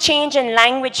just a change in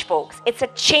language, folks. It's a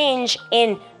change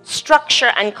in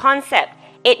structure and concept.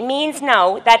 It means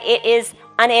now that it is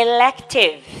an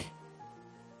elective.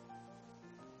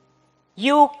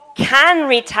 You can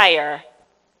retire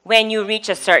when you reach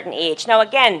a certain age. Now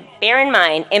again, bear in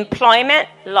mind, employment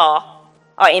law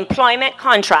or employment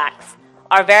contracts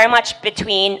are very much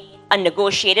between a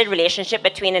negotiated relationship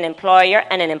between an employer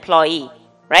and an employee,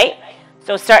 right?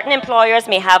 So certain employers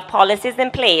may have policies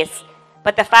in place,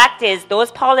 but the fact is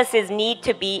those policies need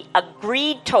to be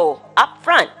agreed to up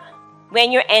front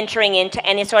when you're entering into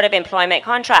any sort of employment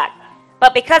contract.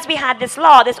 But because we had this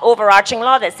law, this overarching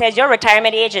law that says your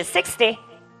retirement age is 60,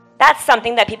 that's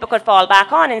something that people could fall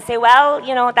back on and say, well,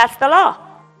 you know, that's the law.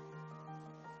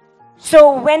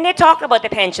 So when they talk about the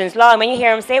pensions law, and when you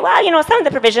hear them say, well, you know, some of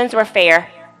the provisions were fair,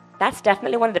 that's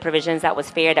definitely one of the provisions that was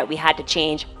fair that we had to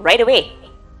change right away.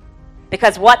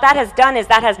 Because what that has done is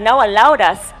that has now allowed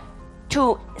us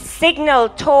to signal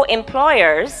to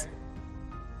employers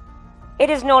it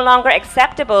is no longer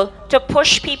acceptable to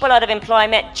push people out of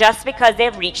employment just because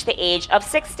they've reached the age of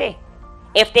 60.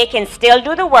 If they can still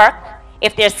do the work,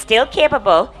 if they're still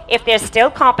capable, if they're still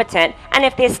competent, and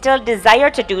if they still desire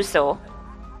to do so,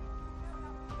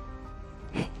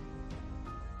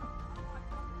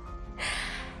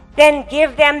 then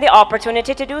give them the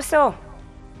opportunity to do so.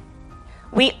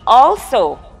 We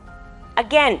also,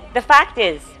 again, the fact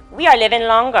is, we are living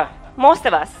longer, most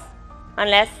of us,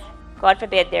 unless, God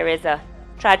forbid, there is a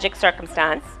tragic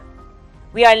circumstance.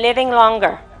 We are living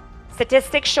longer.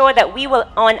 Statistics show that we will,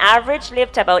 on average,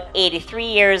 live to about 83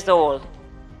 years old.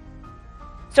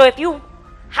 So if you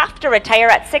have to retire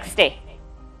at 60,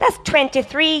 that's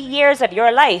 23 years of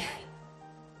your life.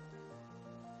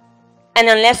 And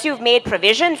unless you've made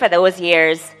provision for those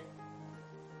years,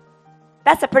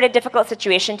 that's a pretty difficult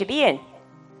situation to be in.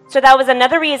 So that was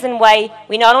another reason why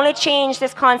we not only changed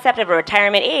this concept of a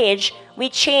retirement age, we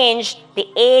changed the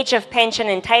age of pension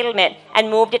entitlement and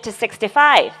moved it to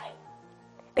 65.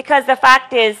 Because the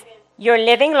fact is, you're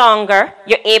living longer,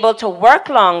 you're able to work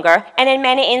longer, and in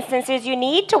many instances, you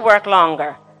need to work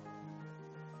longer.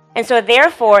 And so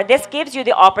therefore, this gives you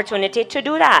the opportunity to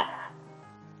do that.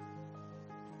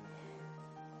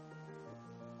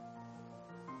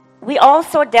 We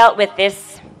also dealt with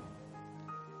this,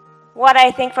 what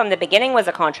I think from the beginning was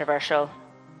a controversial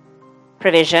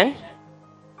provision.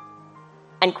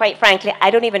 And quite frankly,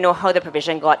 I don't even know how the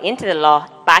provision got into the law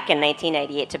back in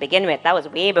 1998 to begin with. That was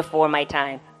way before my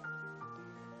time.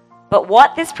 But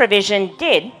what this provision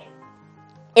did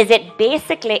is it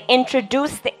basically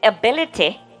introduced the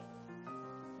ability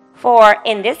for,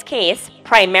 in this case,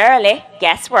 primarily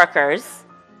guest workers,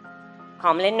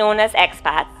 commonly known as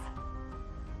expats,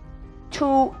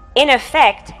 to, in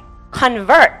effect,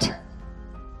 convert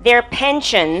their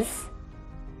pensions,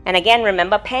 and again,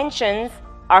 remember, pensions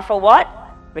are for what?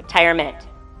 Retirement.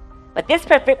 But this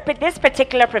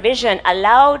particular provision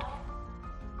allowed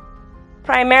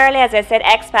primarily, as I said,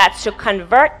 expats to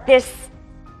convert this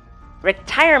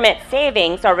retirement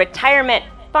savings or retirement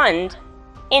fund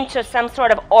into some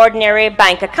sort of ordinary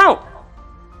bank account.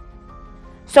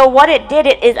 So what it did,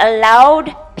 it is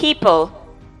allowed people,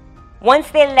 once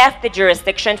they left the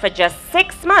jurisdiction for just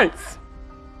 6 months,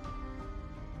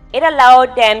 it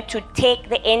allowed them to take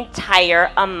the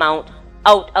entire amount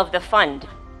out of the fund.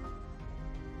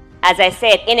 As I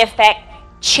said, in effect,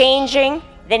 changing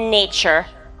the nature,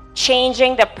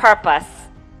 changing the purpose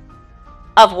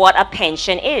of what a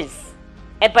pension is.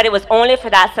 But it was only for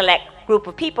that select group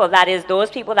of people, that is,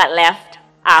 those people that left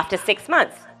after 6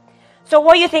 months. So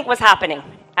what do you think was happening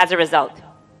as a result?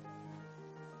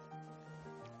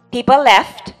 People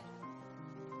left,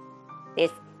 they,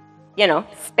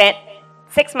 spent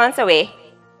 6 months away,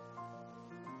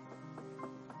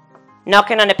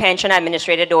 knocking on the pension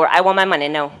administrator door, I want my money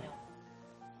now.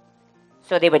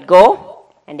 So they would go,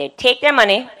 and they'd take their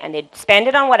money, and they'd spend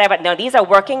it on whatever. Now, these are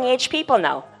working age people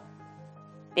now.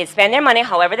 They'd spend their money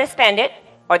however they spend it,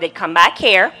 or they'd come back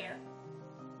here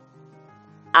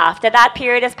after that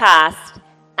period has passed,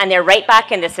 and they're right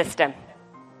back in the system.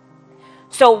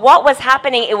 So what was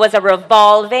happening, it was a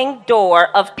revolving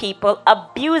door of people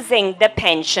abusing the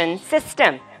pension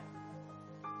system.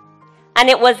 And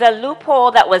it was a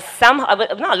loophole that was somehow,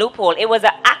 not a loophole, it was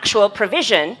an actual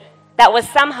provision that was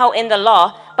somehow in the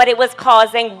law, but it was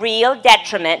causing real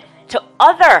detriment to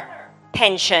other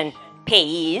pension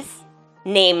payees,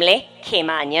 namely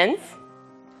Caymanians,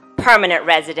 permanent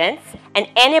residents, and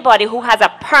anybody who has a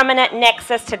permanent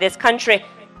nexus to this country.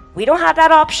 We don't have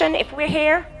that option if we're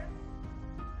here.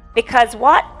 Because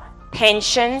what?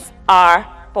 Pensions are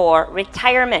for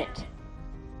retirement.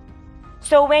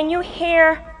 So when you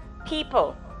hear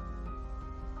people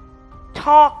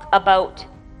talk about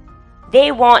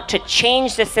they want to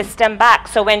change the system back,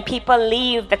 so when people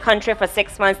leave the country for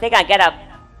 6 months, they gotta get a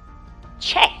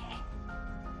check.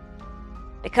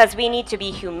 Because we need to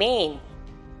be humane.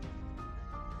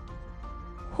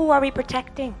 Who are we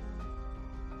protecting?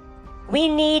 We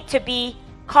need to be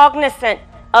cognizant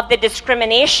of the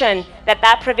discrimination that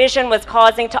that provision was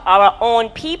causing to our own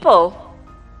people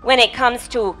when it comes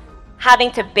to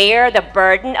having to bear the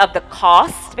burden of the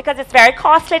cost, because it's very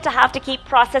costly to have to keep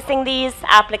processing these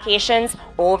applications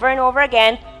over and over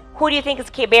again. Who do you think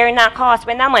is bearing that cost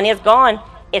when that money is gone?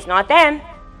 It's not them.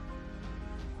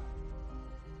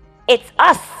 It's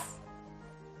us,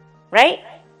 right?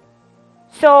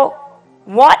 So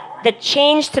what the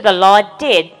change to the law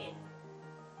did,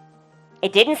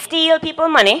 it didn't steal people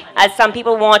money, as some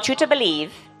people want you to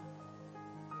believe.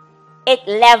 It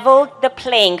leveled the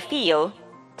playing field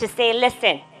to say,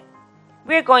 listen,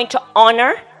 we're going to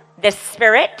honor the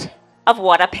spirit of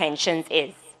what a pension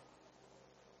is.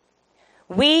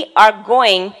 We are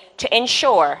going to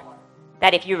ensure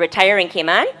that if you retire in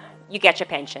Cayman, you get your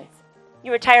pensions.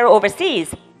 You retire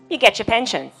overseas, you get your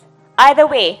pensions. Either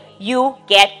way, you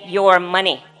get your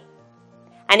money.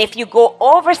 And if you go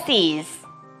overseas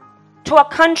to a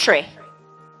country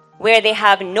where they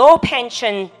have no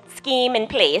pension scheme in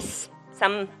place,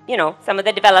 some of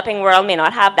the developing world may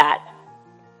not have that.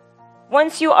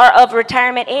 Once you are of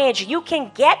retirement age, you can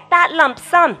get that lump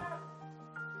sum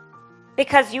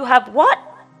because you have what?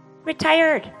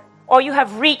 Retired, or you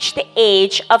have reached the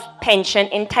age of pension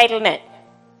entitlement.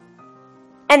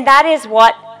 And that is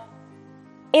what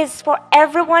is for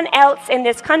everyone else in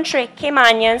this country,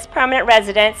 Caymanians, permanent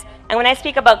residents. And when I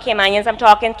speak about Caymanians, I'm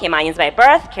talking Caymanians by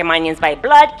birth, Caymanians by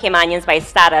blood, Caymanians by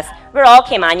status. We're all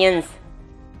Caymanians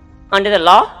under the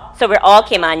law, so we're all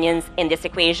Caymanians in this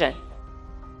equation.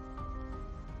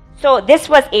 So this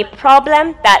was a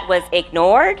problem that was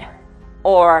ignored,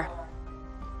 or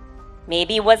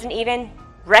maybe wasn't even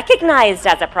recognized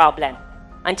as a problem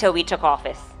until we took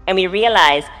office. And we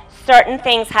realized certain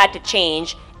things had to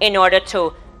change in order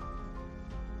to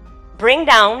bring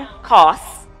down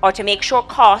costs, or to make sure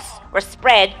costs were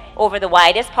spread over the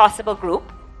widest possible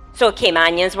group, so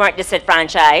Caymanians weren't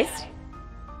disenfranchised.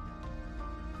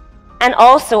 And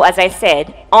also, as I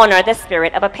said, honor the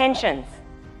spirit of a pensions.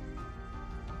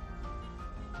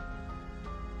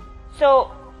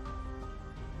 So,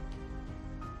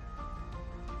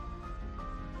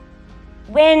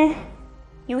 when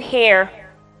you hear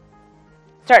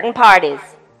certain parties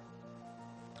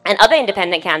and other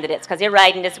independent candidates, because they're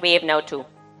riding this wave now too,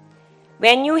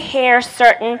 when you hear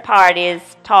certain parties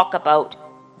talk about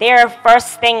their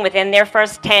first thing within their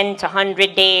first 10 to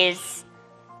 100 days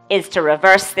is to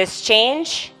reverse this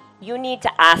change, you need to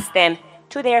ask them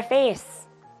to their face,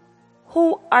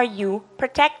 who are you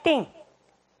protecting?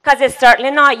 Because it's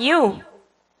certainly not you.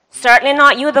 Certainly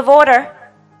not you, the voter.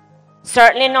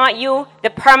 Certainly not you, the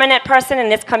permanent person in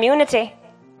this community.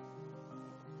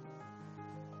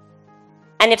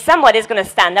 And if somebody is going to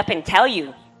stand up and tell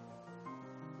you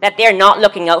that they're not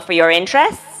looking out for your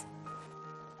interests,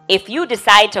 if you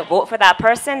decide to vote for that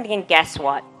person, then guess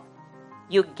what?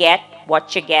 You get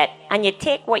what you get, and you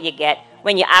take what you get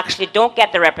when you actually don't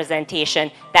get the representation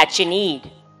that you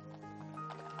need.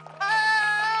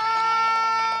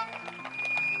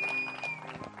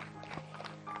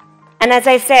 And as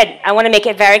I said, I want to make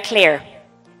it very clear.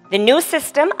 The new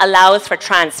system allows for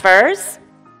transfers,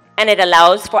 and it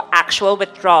allows for actual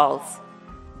withdrawals.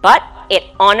 But it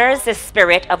honors the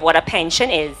spirit of what a pension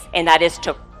is, and that is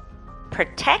to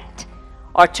protect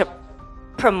or to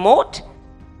promote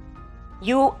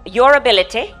your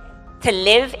ability to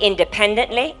live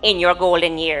independently in your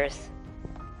golden years.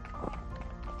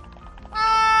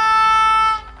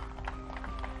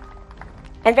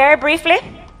 And very briefly,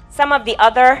 some of the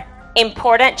other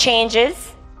important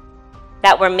changes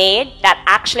that were made that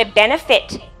actually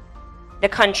benefit the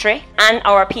country and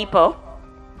our people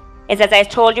is, as I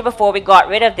told you before, we got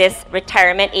rid of this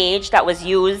retirement age that was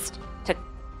used to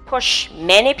push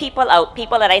many people out,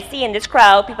 people that I see in this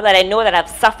crowd, people that I know that have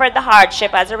suffered the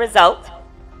hardship as a result.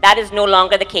 That is no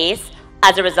longer the case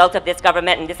as a result of this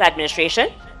government and this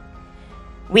administration.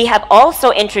 We have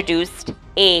also introduced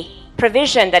a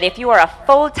provision that if you are a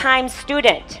full-time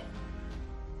student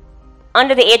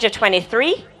under the age of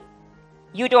 23,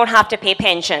 you don't have to pay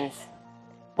pensions.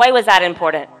 Why was that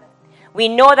important? We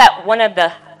know that one of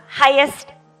the highest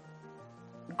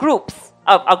groups,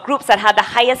 groups that have the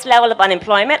highest level of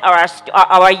unemployment are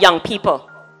our young people.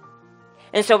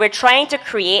 And so we're trying to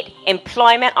create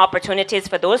employment opportunities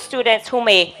for those students who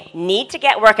may need to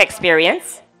get work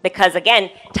experience, because again,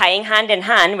 tying hand in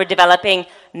hand, we're developing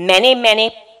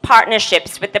many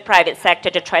partnerships with the private sector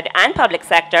to try to, and public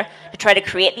sector, to try to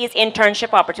create these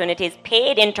internship opportunities,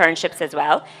 paid internships as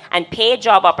well, and paid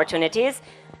job opportunities.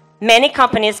 Many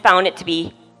companies found it to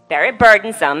be very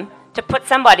burdensome to put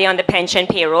somebody on the pension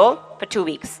payroll for 2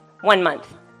 weeks, 1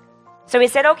 month. So we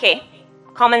said, okay,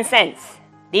 common sense.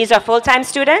 These are full-time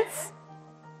students.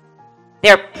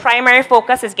 Their primary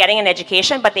focus is getting an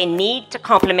education, but they need to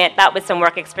complement that with some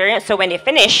work experience, so when they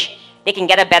finish, they can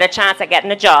get a better chance at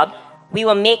getting a job. We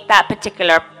will make that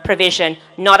particular provision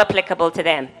not applicable to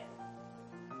them.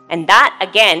 And that,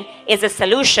 again, is a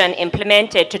solution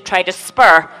implemented to try to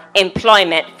spur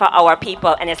employment for our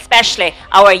people, and especially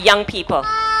our young people.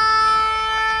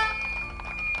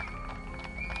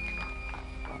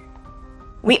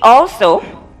 We also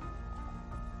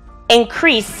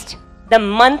increased the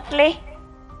monthly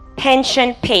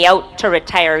pension payout to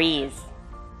retirees.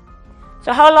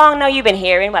 So how long now you've been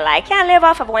hearing, well, I can't live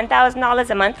off of $1,000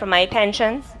 a month for my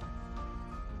pensions?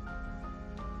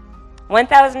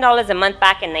 $1,000 a month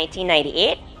back in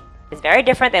 1998 is very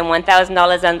different than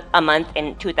 $1,000 a month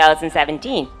in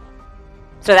 2017.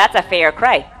 So that's a fair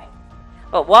cry.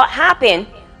 But what happened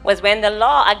was when the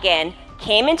law again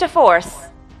came into force,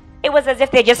 it was as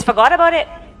if they just forgot about it.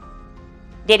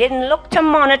 They didn't look to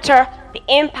monitor the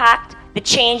impact, the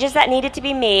changes that needed to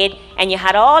be made, and you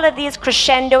had all of these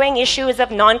crescendoing issues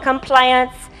of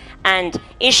non-compliance and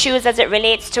issues as it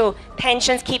relates to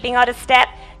pensions keeping out of step.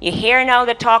 You hear now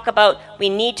the talk about we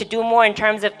need to do more in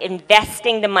terms of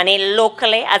investing the money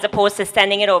locally as opposed to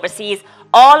sending it overseas.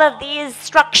 All of these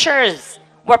structures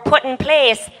were put in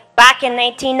place back in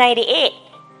 1998.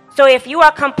 So if you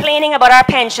are complaining about our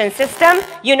pension system,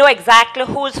 you know exactly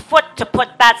whose foot to put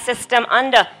that system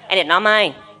under, and it's not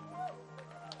mine.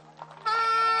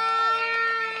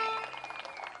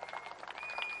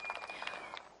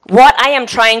 What I am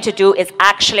trying to do is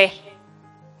actually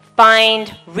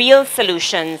find real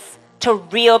solutions to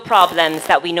real problems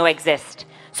that we know exist.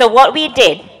 So what we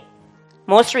did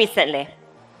most recently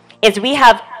is we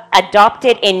have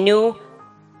adopted a new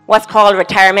what's called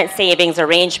retirement savings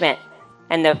arrangement.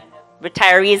 And the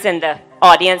retirees in the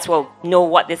audience will know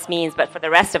what this means, but for the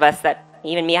rest of us, that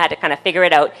even me had to kind of figure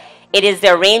it out, it is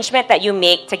the arrangement that you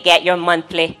make to get your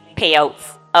monthly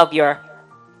payouts of your,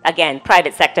 again,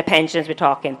 private sector pensions we're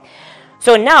talking.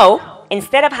 So now,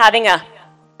 instead of having a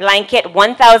blanket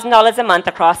 $1,000 a month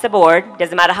across the board,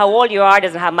 doesn't matter how old you are,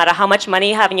 doesn't matter how much money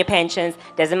you have in your pensions,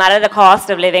 doesn't matter the cost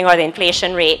of living or the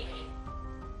inflation rate,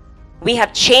 we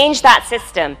have changed that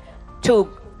system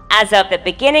to, as of the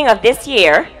beginning of this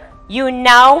year, you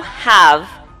now have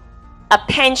a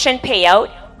pension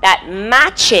payout that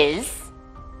matches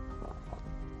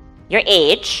your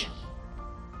age,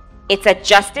 it's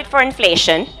adjusted for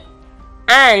inflation,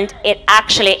 and it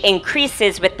actually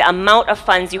increases with the amount of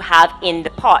funds you have in the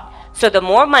pot. So the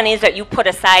more monies that you put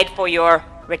aside for your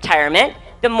retirement,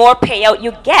 the more payout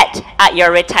you get at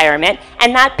your retirement,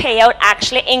 and that payout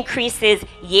actually increases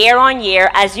year on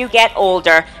year as you get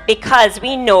older, because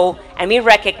we know and we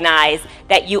recognize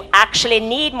that you actually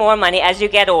need more money as you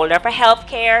get older for health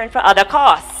care and for other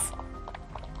costs.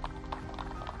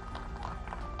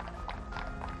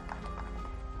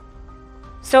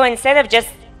 So instead of just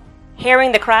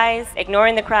hearing the cries,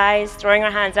 ignoring the cries, throwing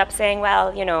our hands up saying,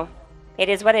 well, you know, it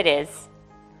is what it is,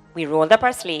 we rolled up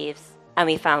our sleeves and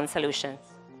we found solutions.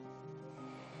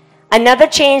 Another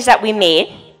change that we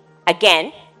made,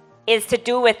 again, is to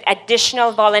do with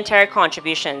additional voluntary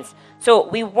contributions. So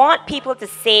we want people to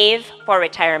save for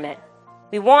retirement.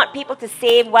 We want people to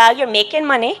save while you're making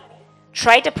money.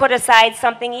 Try to put aside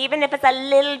something, even if it's a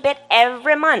little bit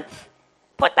every month.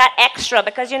 Put that extra,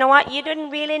 because you know what? You didn't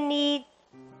really need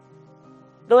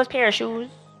those pair of shoes,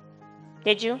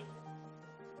 did you?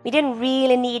 We didn't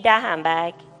really need that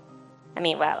handbag. I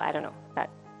mean, well, I don't know.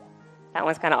 That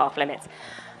one's kind of off limits.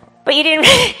 But you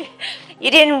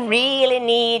didn't really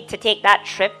need to take that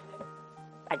trip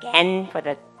again for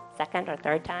the second or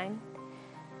third time.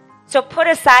 So put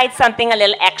aside something a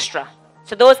little extra.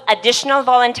 So those additional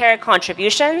voluntary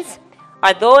contributions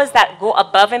are those that go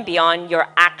above and beyond your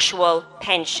actual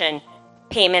pension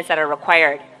payments that are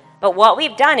required. But what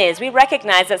we've done is we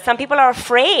recognize that some people are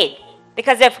afraid,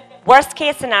 because if worst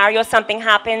case scenario, something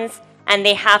happens and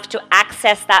they have to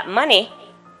access that money,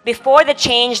 before the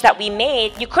change that we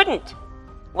made, you couldn't.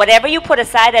 Whatever you put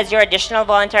aside as your additional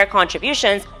voluntary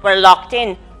contributions were locked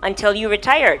in until you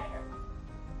retired.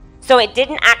 So it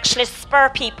didn't actually spur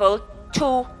people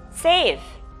to save.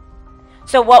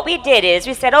 So what we did is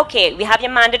we said, okay, we have your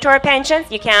mandatory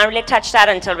pensions, you can't really touch that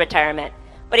until retirement.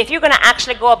 But if you're going to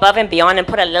actually go above and beyond and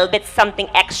put a little bit something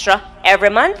extra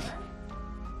every month,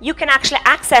 you can actually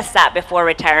access that before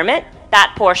retirement,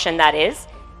 that portion that is,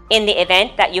 in the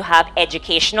event that you have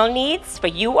educational needs for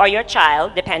you or your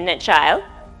child, dependent child,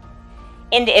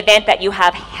 in the event that you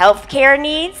have health care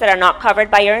needs that are not covered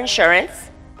by your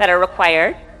insurance that are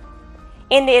required,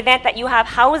 in the event that you have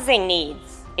housing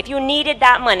needs. If you needed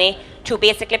that money to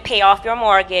basically pay off your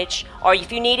mortgage, or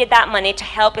if you needed that money to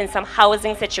help in some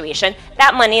housing situation,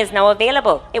 that money is now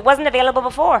available. It wasn't available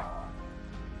before.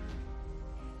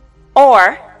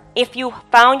 Or if you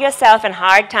found yourself in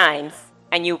hard times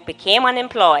and you became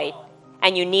unemployed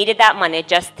and you needed that money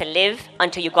just to live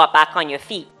until you got back on your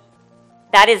feet,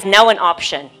 that is now an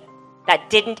option that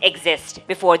didn't exist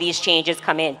before these changes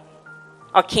came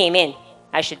in,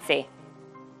 I should say.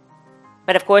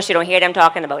 But of course, you don't hear them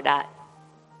talking about that.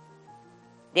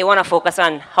 They want to focus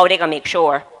on how they're going to make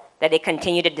sure that they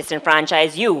continue to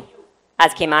disenfranchise you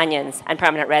as Caymanians and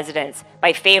permanent residents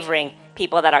by favoring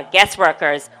people that are guest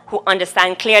workers who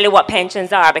understand clearly what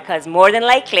pensions are, because more than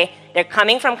likely, they're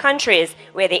coming from countries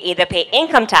where they either pay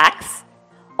income tax,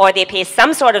 or they pay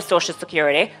some sort of social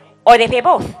security, or they pay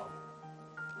both.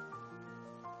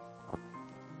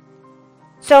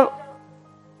 So,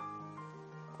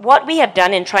 what we have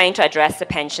done in trying to address the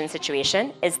pension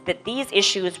situation is that these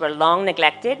issues were long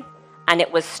neglected, and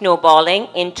it was snowballing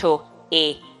into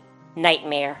a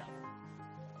nightmare.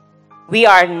 We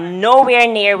are nowhere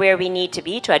near where we need to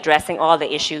be to addressing all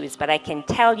the issues, but I can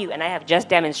tell you, and I have just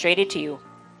demonstrated to you,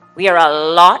 we are a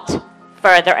lot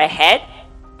further ahead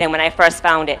than when I first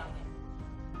found it.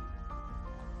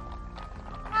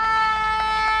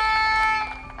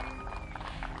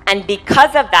 And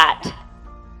because of that,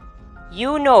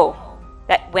 you know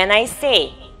that when I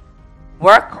say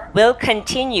work will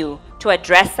continue to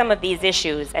address some of these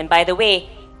issues, and by the way,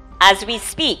 as we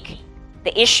speak,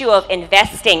 the issue of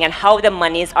investing and how the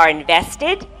monies are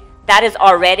invested, that is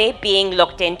already being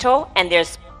looked into, and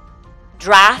there's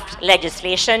draft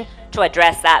legislation to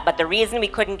address that. But the reason we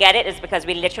couldn't get it is because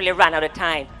we literally ran out of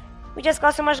time. We just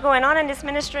got so much going on in this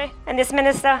ministry and this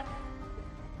minister.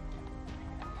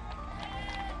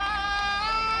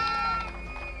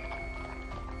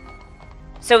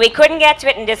 So we couldn't get to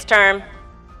it in this term,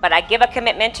 but I give a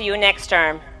commitment to you next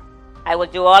term. I will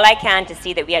do all I can to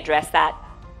see that we address that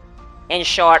in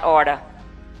short order.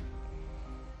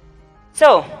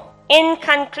 So, in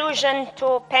conclusion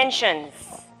to pensions,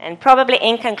 and probably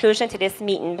in conclusion to this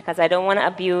meeting, because I don't want to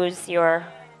abuse your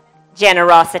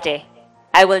generosity,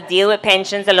 I will deal with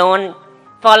pensions alone.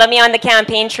 Follow me on the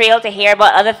campaign trail to hear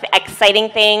about other exciting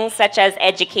things such as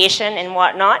education and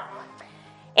whatnot.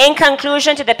 In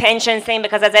conclusion to the pension thing,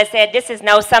 because as I said, this is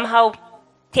now somehow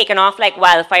taken off like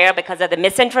wildfire because of the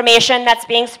misinformation that's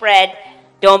being spread.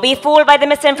 Don't be fooled by the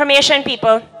misinformation,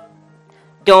 people.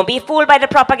 Don't be fooled by the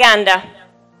propaganda.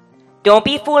 Don't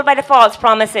be fooled by the false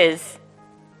promises.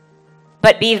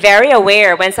 But be very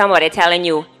aware when somebody telling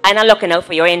you, I'm not looking out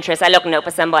for your interests, I'm looking out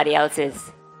for somebody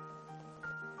else's.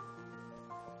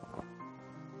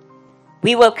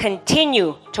 We will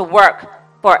continue to work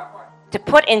to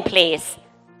put in place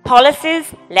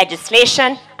policies,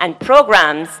 legislation, and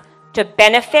programs to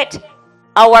benefit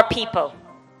our people,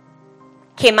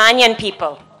 Caymanian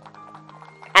people.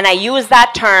 And I use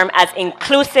that term as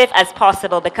inclusive as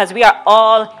possible because we are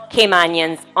all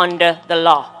Caymanians under the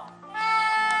law,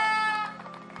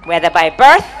 whether by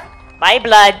birth, by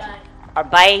blood, or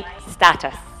by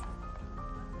status.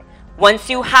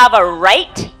 Once you have a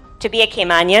right to be a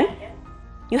Caymanian,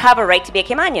 you have a right to be a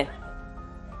Caymanian.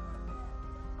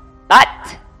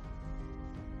 But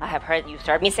you've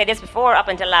heard me say this before up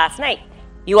until last night,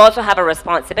 you also have a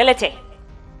responsibility.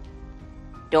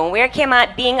 Don't wear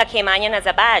being a Caymanian as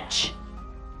a badge,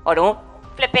 or don't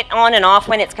flip it on and off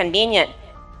when it's convenient.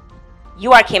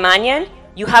 You are Caymanian,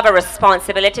 you have a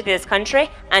responsibility to this country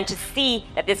and to see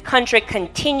that this country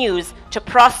continues to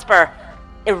prosper,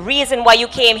 the reason why you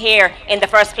came here in the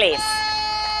first place.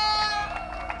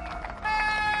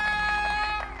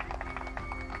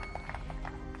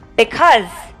 Because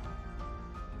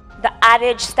the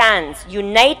adage stands,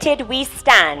 united we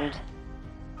stand,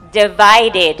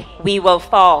 divided we will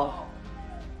fall.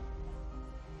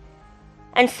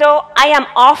 And so I am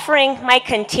offering my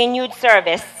continued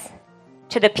service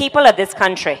to the people of this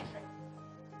country,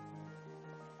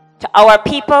 to our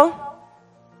people,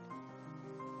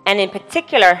 and in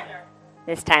particular,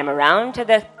 this time around, to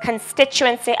the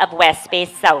constituency of West Bay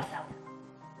South.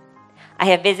 I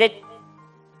have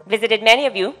visited many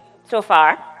of you so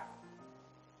far.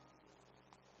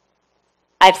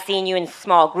 I've seen you in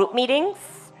small group meetings.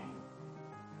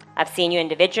 I've seen you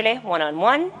individually,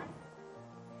 one-on-one.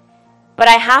 But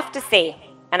I have to say,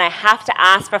 and I have to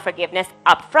ask for forgiveness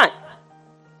up front,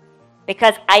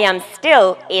 because I am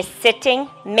still a sitting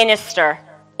minister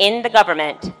in the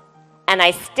government, and I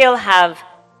still have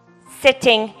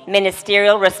sitting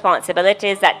ministerial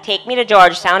responsibilities that take me to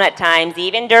Georgetown at times,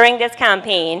 even during this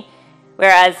campaign,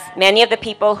 whereas many of the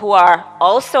people who are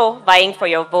also vying for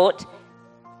your vote,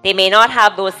 they may not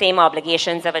have those same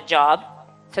obligations of a job.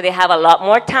 So they have a lot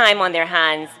more time on their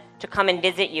hands to come and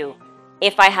visit you.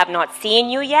 If I have not seen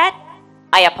you yet,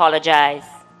 I apologize.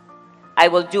 I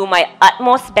will do my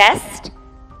utmost best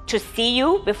to see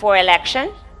you before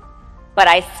election, but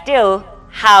I still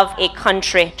have a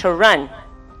country to run.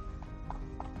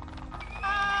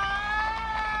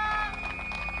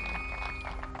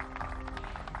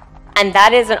 And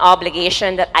that is an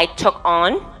obligation that I took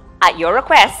on at your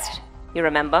request. You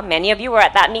remember, many of you were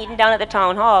at that meeting down at the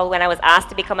town hall when I was asked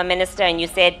to become a minister, and you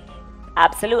said,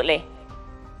 absolutely.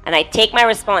 And I take my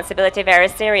responsibility very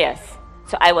serious.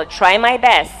 So I will try my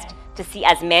best to see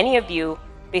as many of you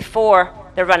before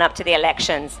the run-up to the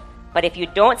elections. But if you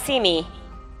don't see me,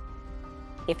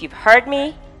 if you've heard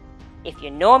me, if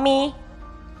you know me,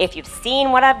 if you've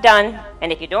seen what I've done,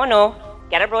 and if you don't know,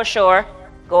 get a brochure,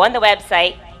 go on the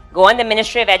website, go on the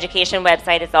Ministry of Education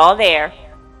website, it's all there.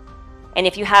 And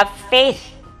if you have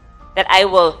faith that I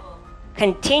will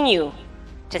continue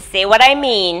to say what I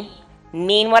mean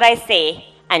what I say,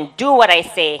 and do what I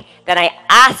say, then I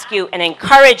ask you and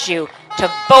encourage you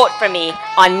to vote for me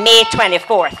on May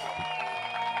 24th.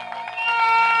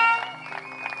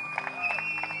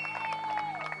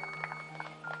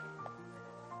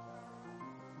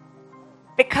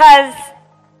 Because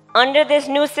under this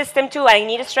new system too, I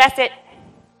need to stress it,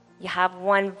 you have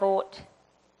one vote.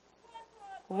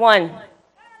 One.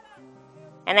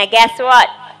 And I guess what?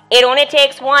 It only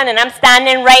takes one, and I'm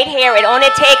standing right here. It only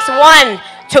takes one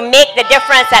to make the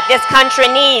difference that this country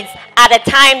needs at a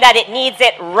time that it needs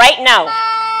it right now.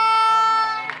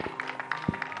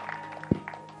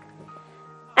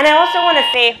 And I also want to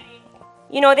say,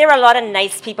 you know, there are a lot of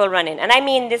nice people running, and I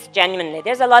mean this genuinely.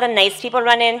 There's a lot of nice people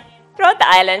running throughout the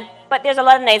island, but there's a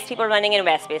lot of nice people running in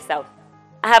West Bay South.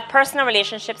 I have personal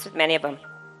relationships with many of them.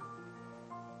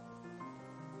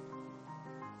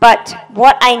 But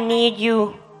what I need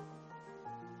you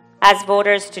as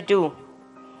voters to do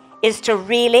is to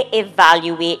really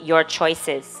evaluate your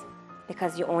choices,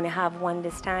 because you only have one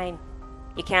this time.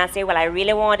 You can't say, well, I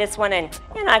really want this one, and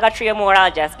you know, I got 3 or more,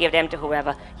 I'll just give them to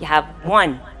whoever. You have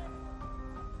one.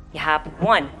 You have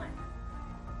one.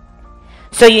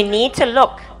 So you need to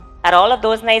look at all of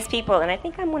those nice people, and I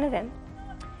think I'm one of them.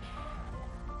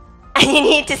 And you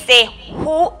need to say,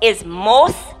 who is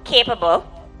most capable,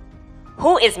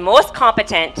 who is most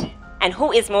competent, and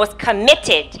who is most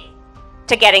committed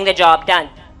to getting the job done.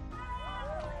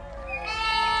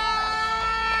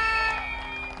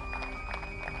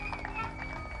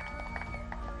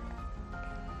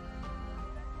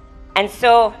 And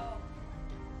so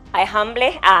I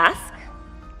humbly ask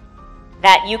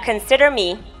that you consider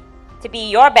me to be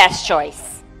your best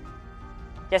choice,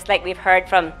 just like we've heard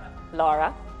from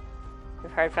Laura,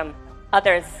 we've heard from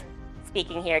others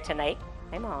speaking here tonight,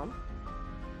 my mom,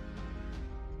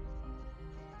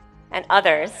 and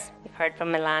others. We've heard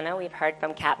from Milana, we've heard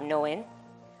from Cap Noen.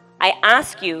 I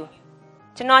ask you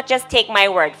to not just take my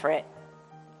word for it,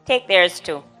 take theirs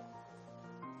too.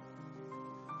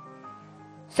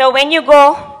 So when you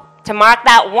go to mark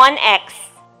that one X,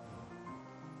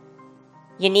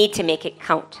 you need to make it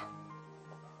count.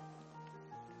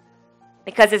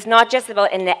 Because it's not just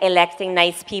about electing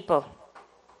nice people.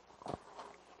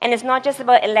 And it's not just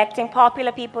about electing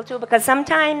popular people too, because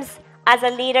sometimes as a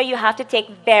leader you have to take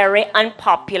very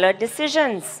unpopular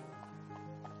decisions.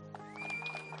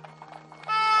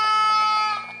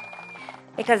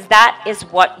 Because that is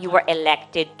what you were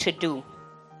elected to do,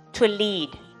 to lead.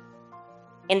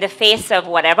 In the face of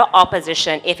whatever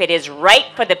opposition, if it is right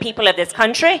for the people of this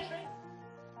country,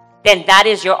 then that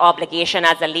is your obligation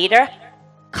as a leader,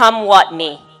 come what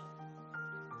may.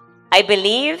 I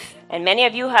believe, and many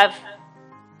of you have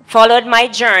followed my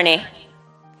journey,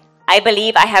 I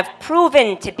believe I have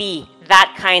proven to be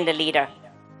that kind of leader.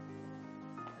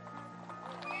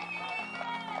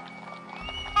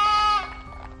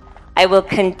 I will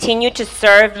continue to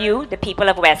serve you, the people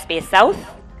of West Bay South,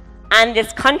 and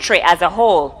this country as a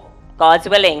whole, God's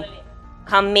willing,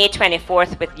 come May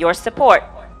 24th with your support.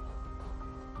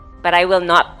 But I will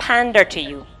not pander to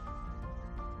you.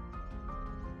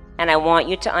 And I want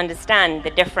you to understand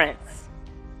the difference.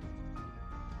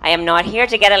 I am not here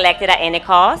to get elected at any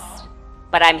cost,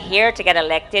 but I'm here to get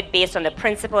elected based on the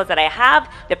principles that I have,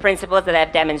 the principles that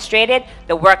I've demonstrated,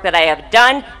 the work that I have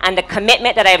done, and the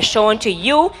commitment that I have shown to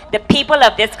you, the people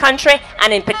of this country,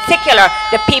 and in particular,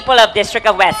 the people of District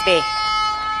of West Bay.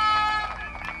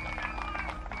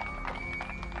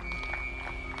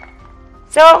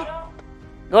 So,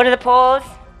 go to the polls,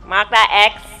 mark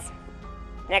that X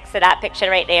next to that picture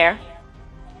right there,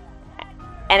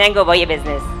 and then go about your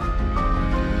business.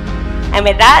 And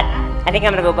with that, I think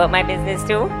I'm going to go about my business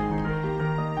too.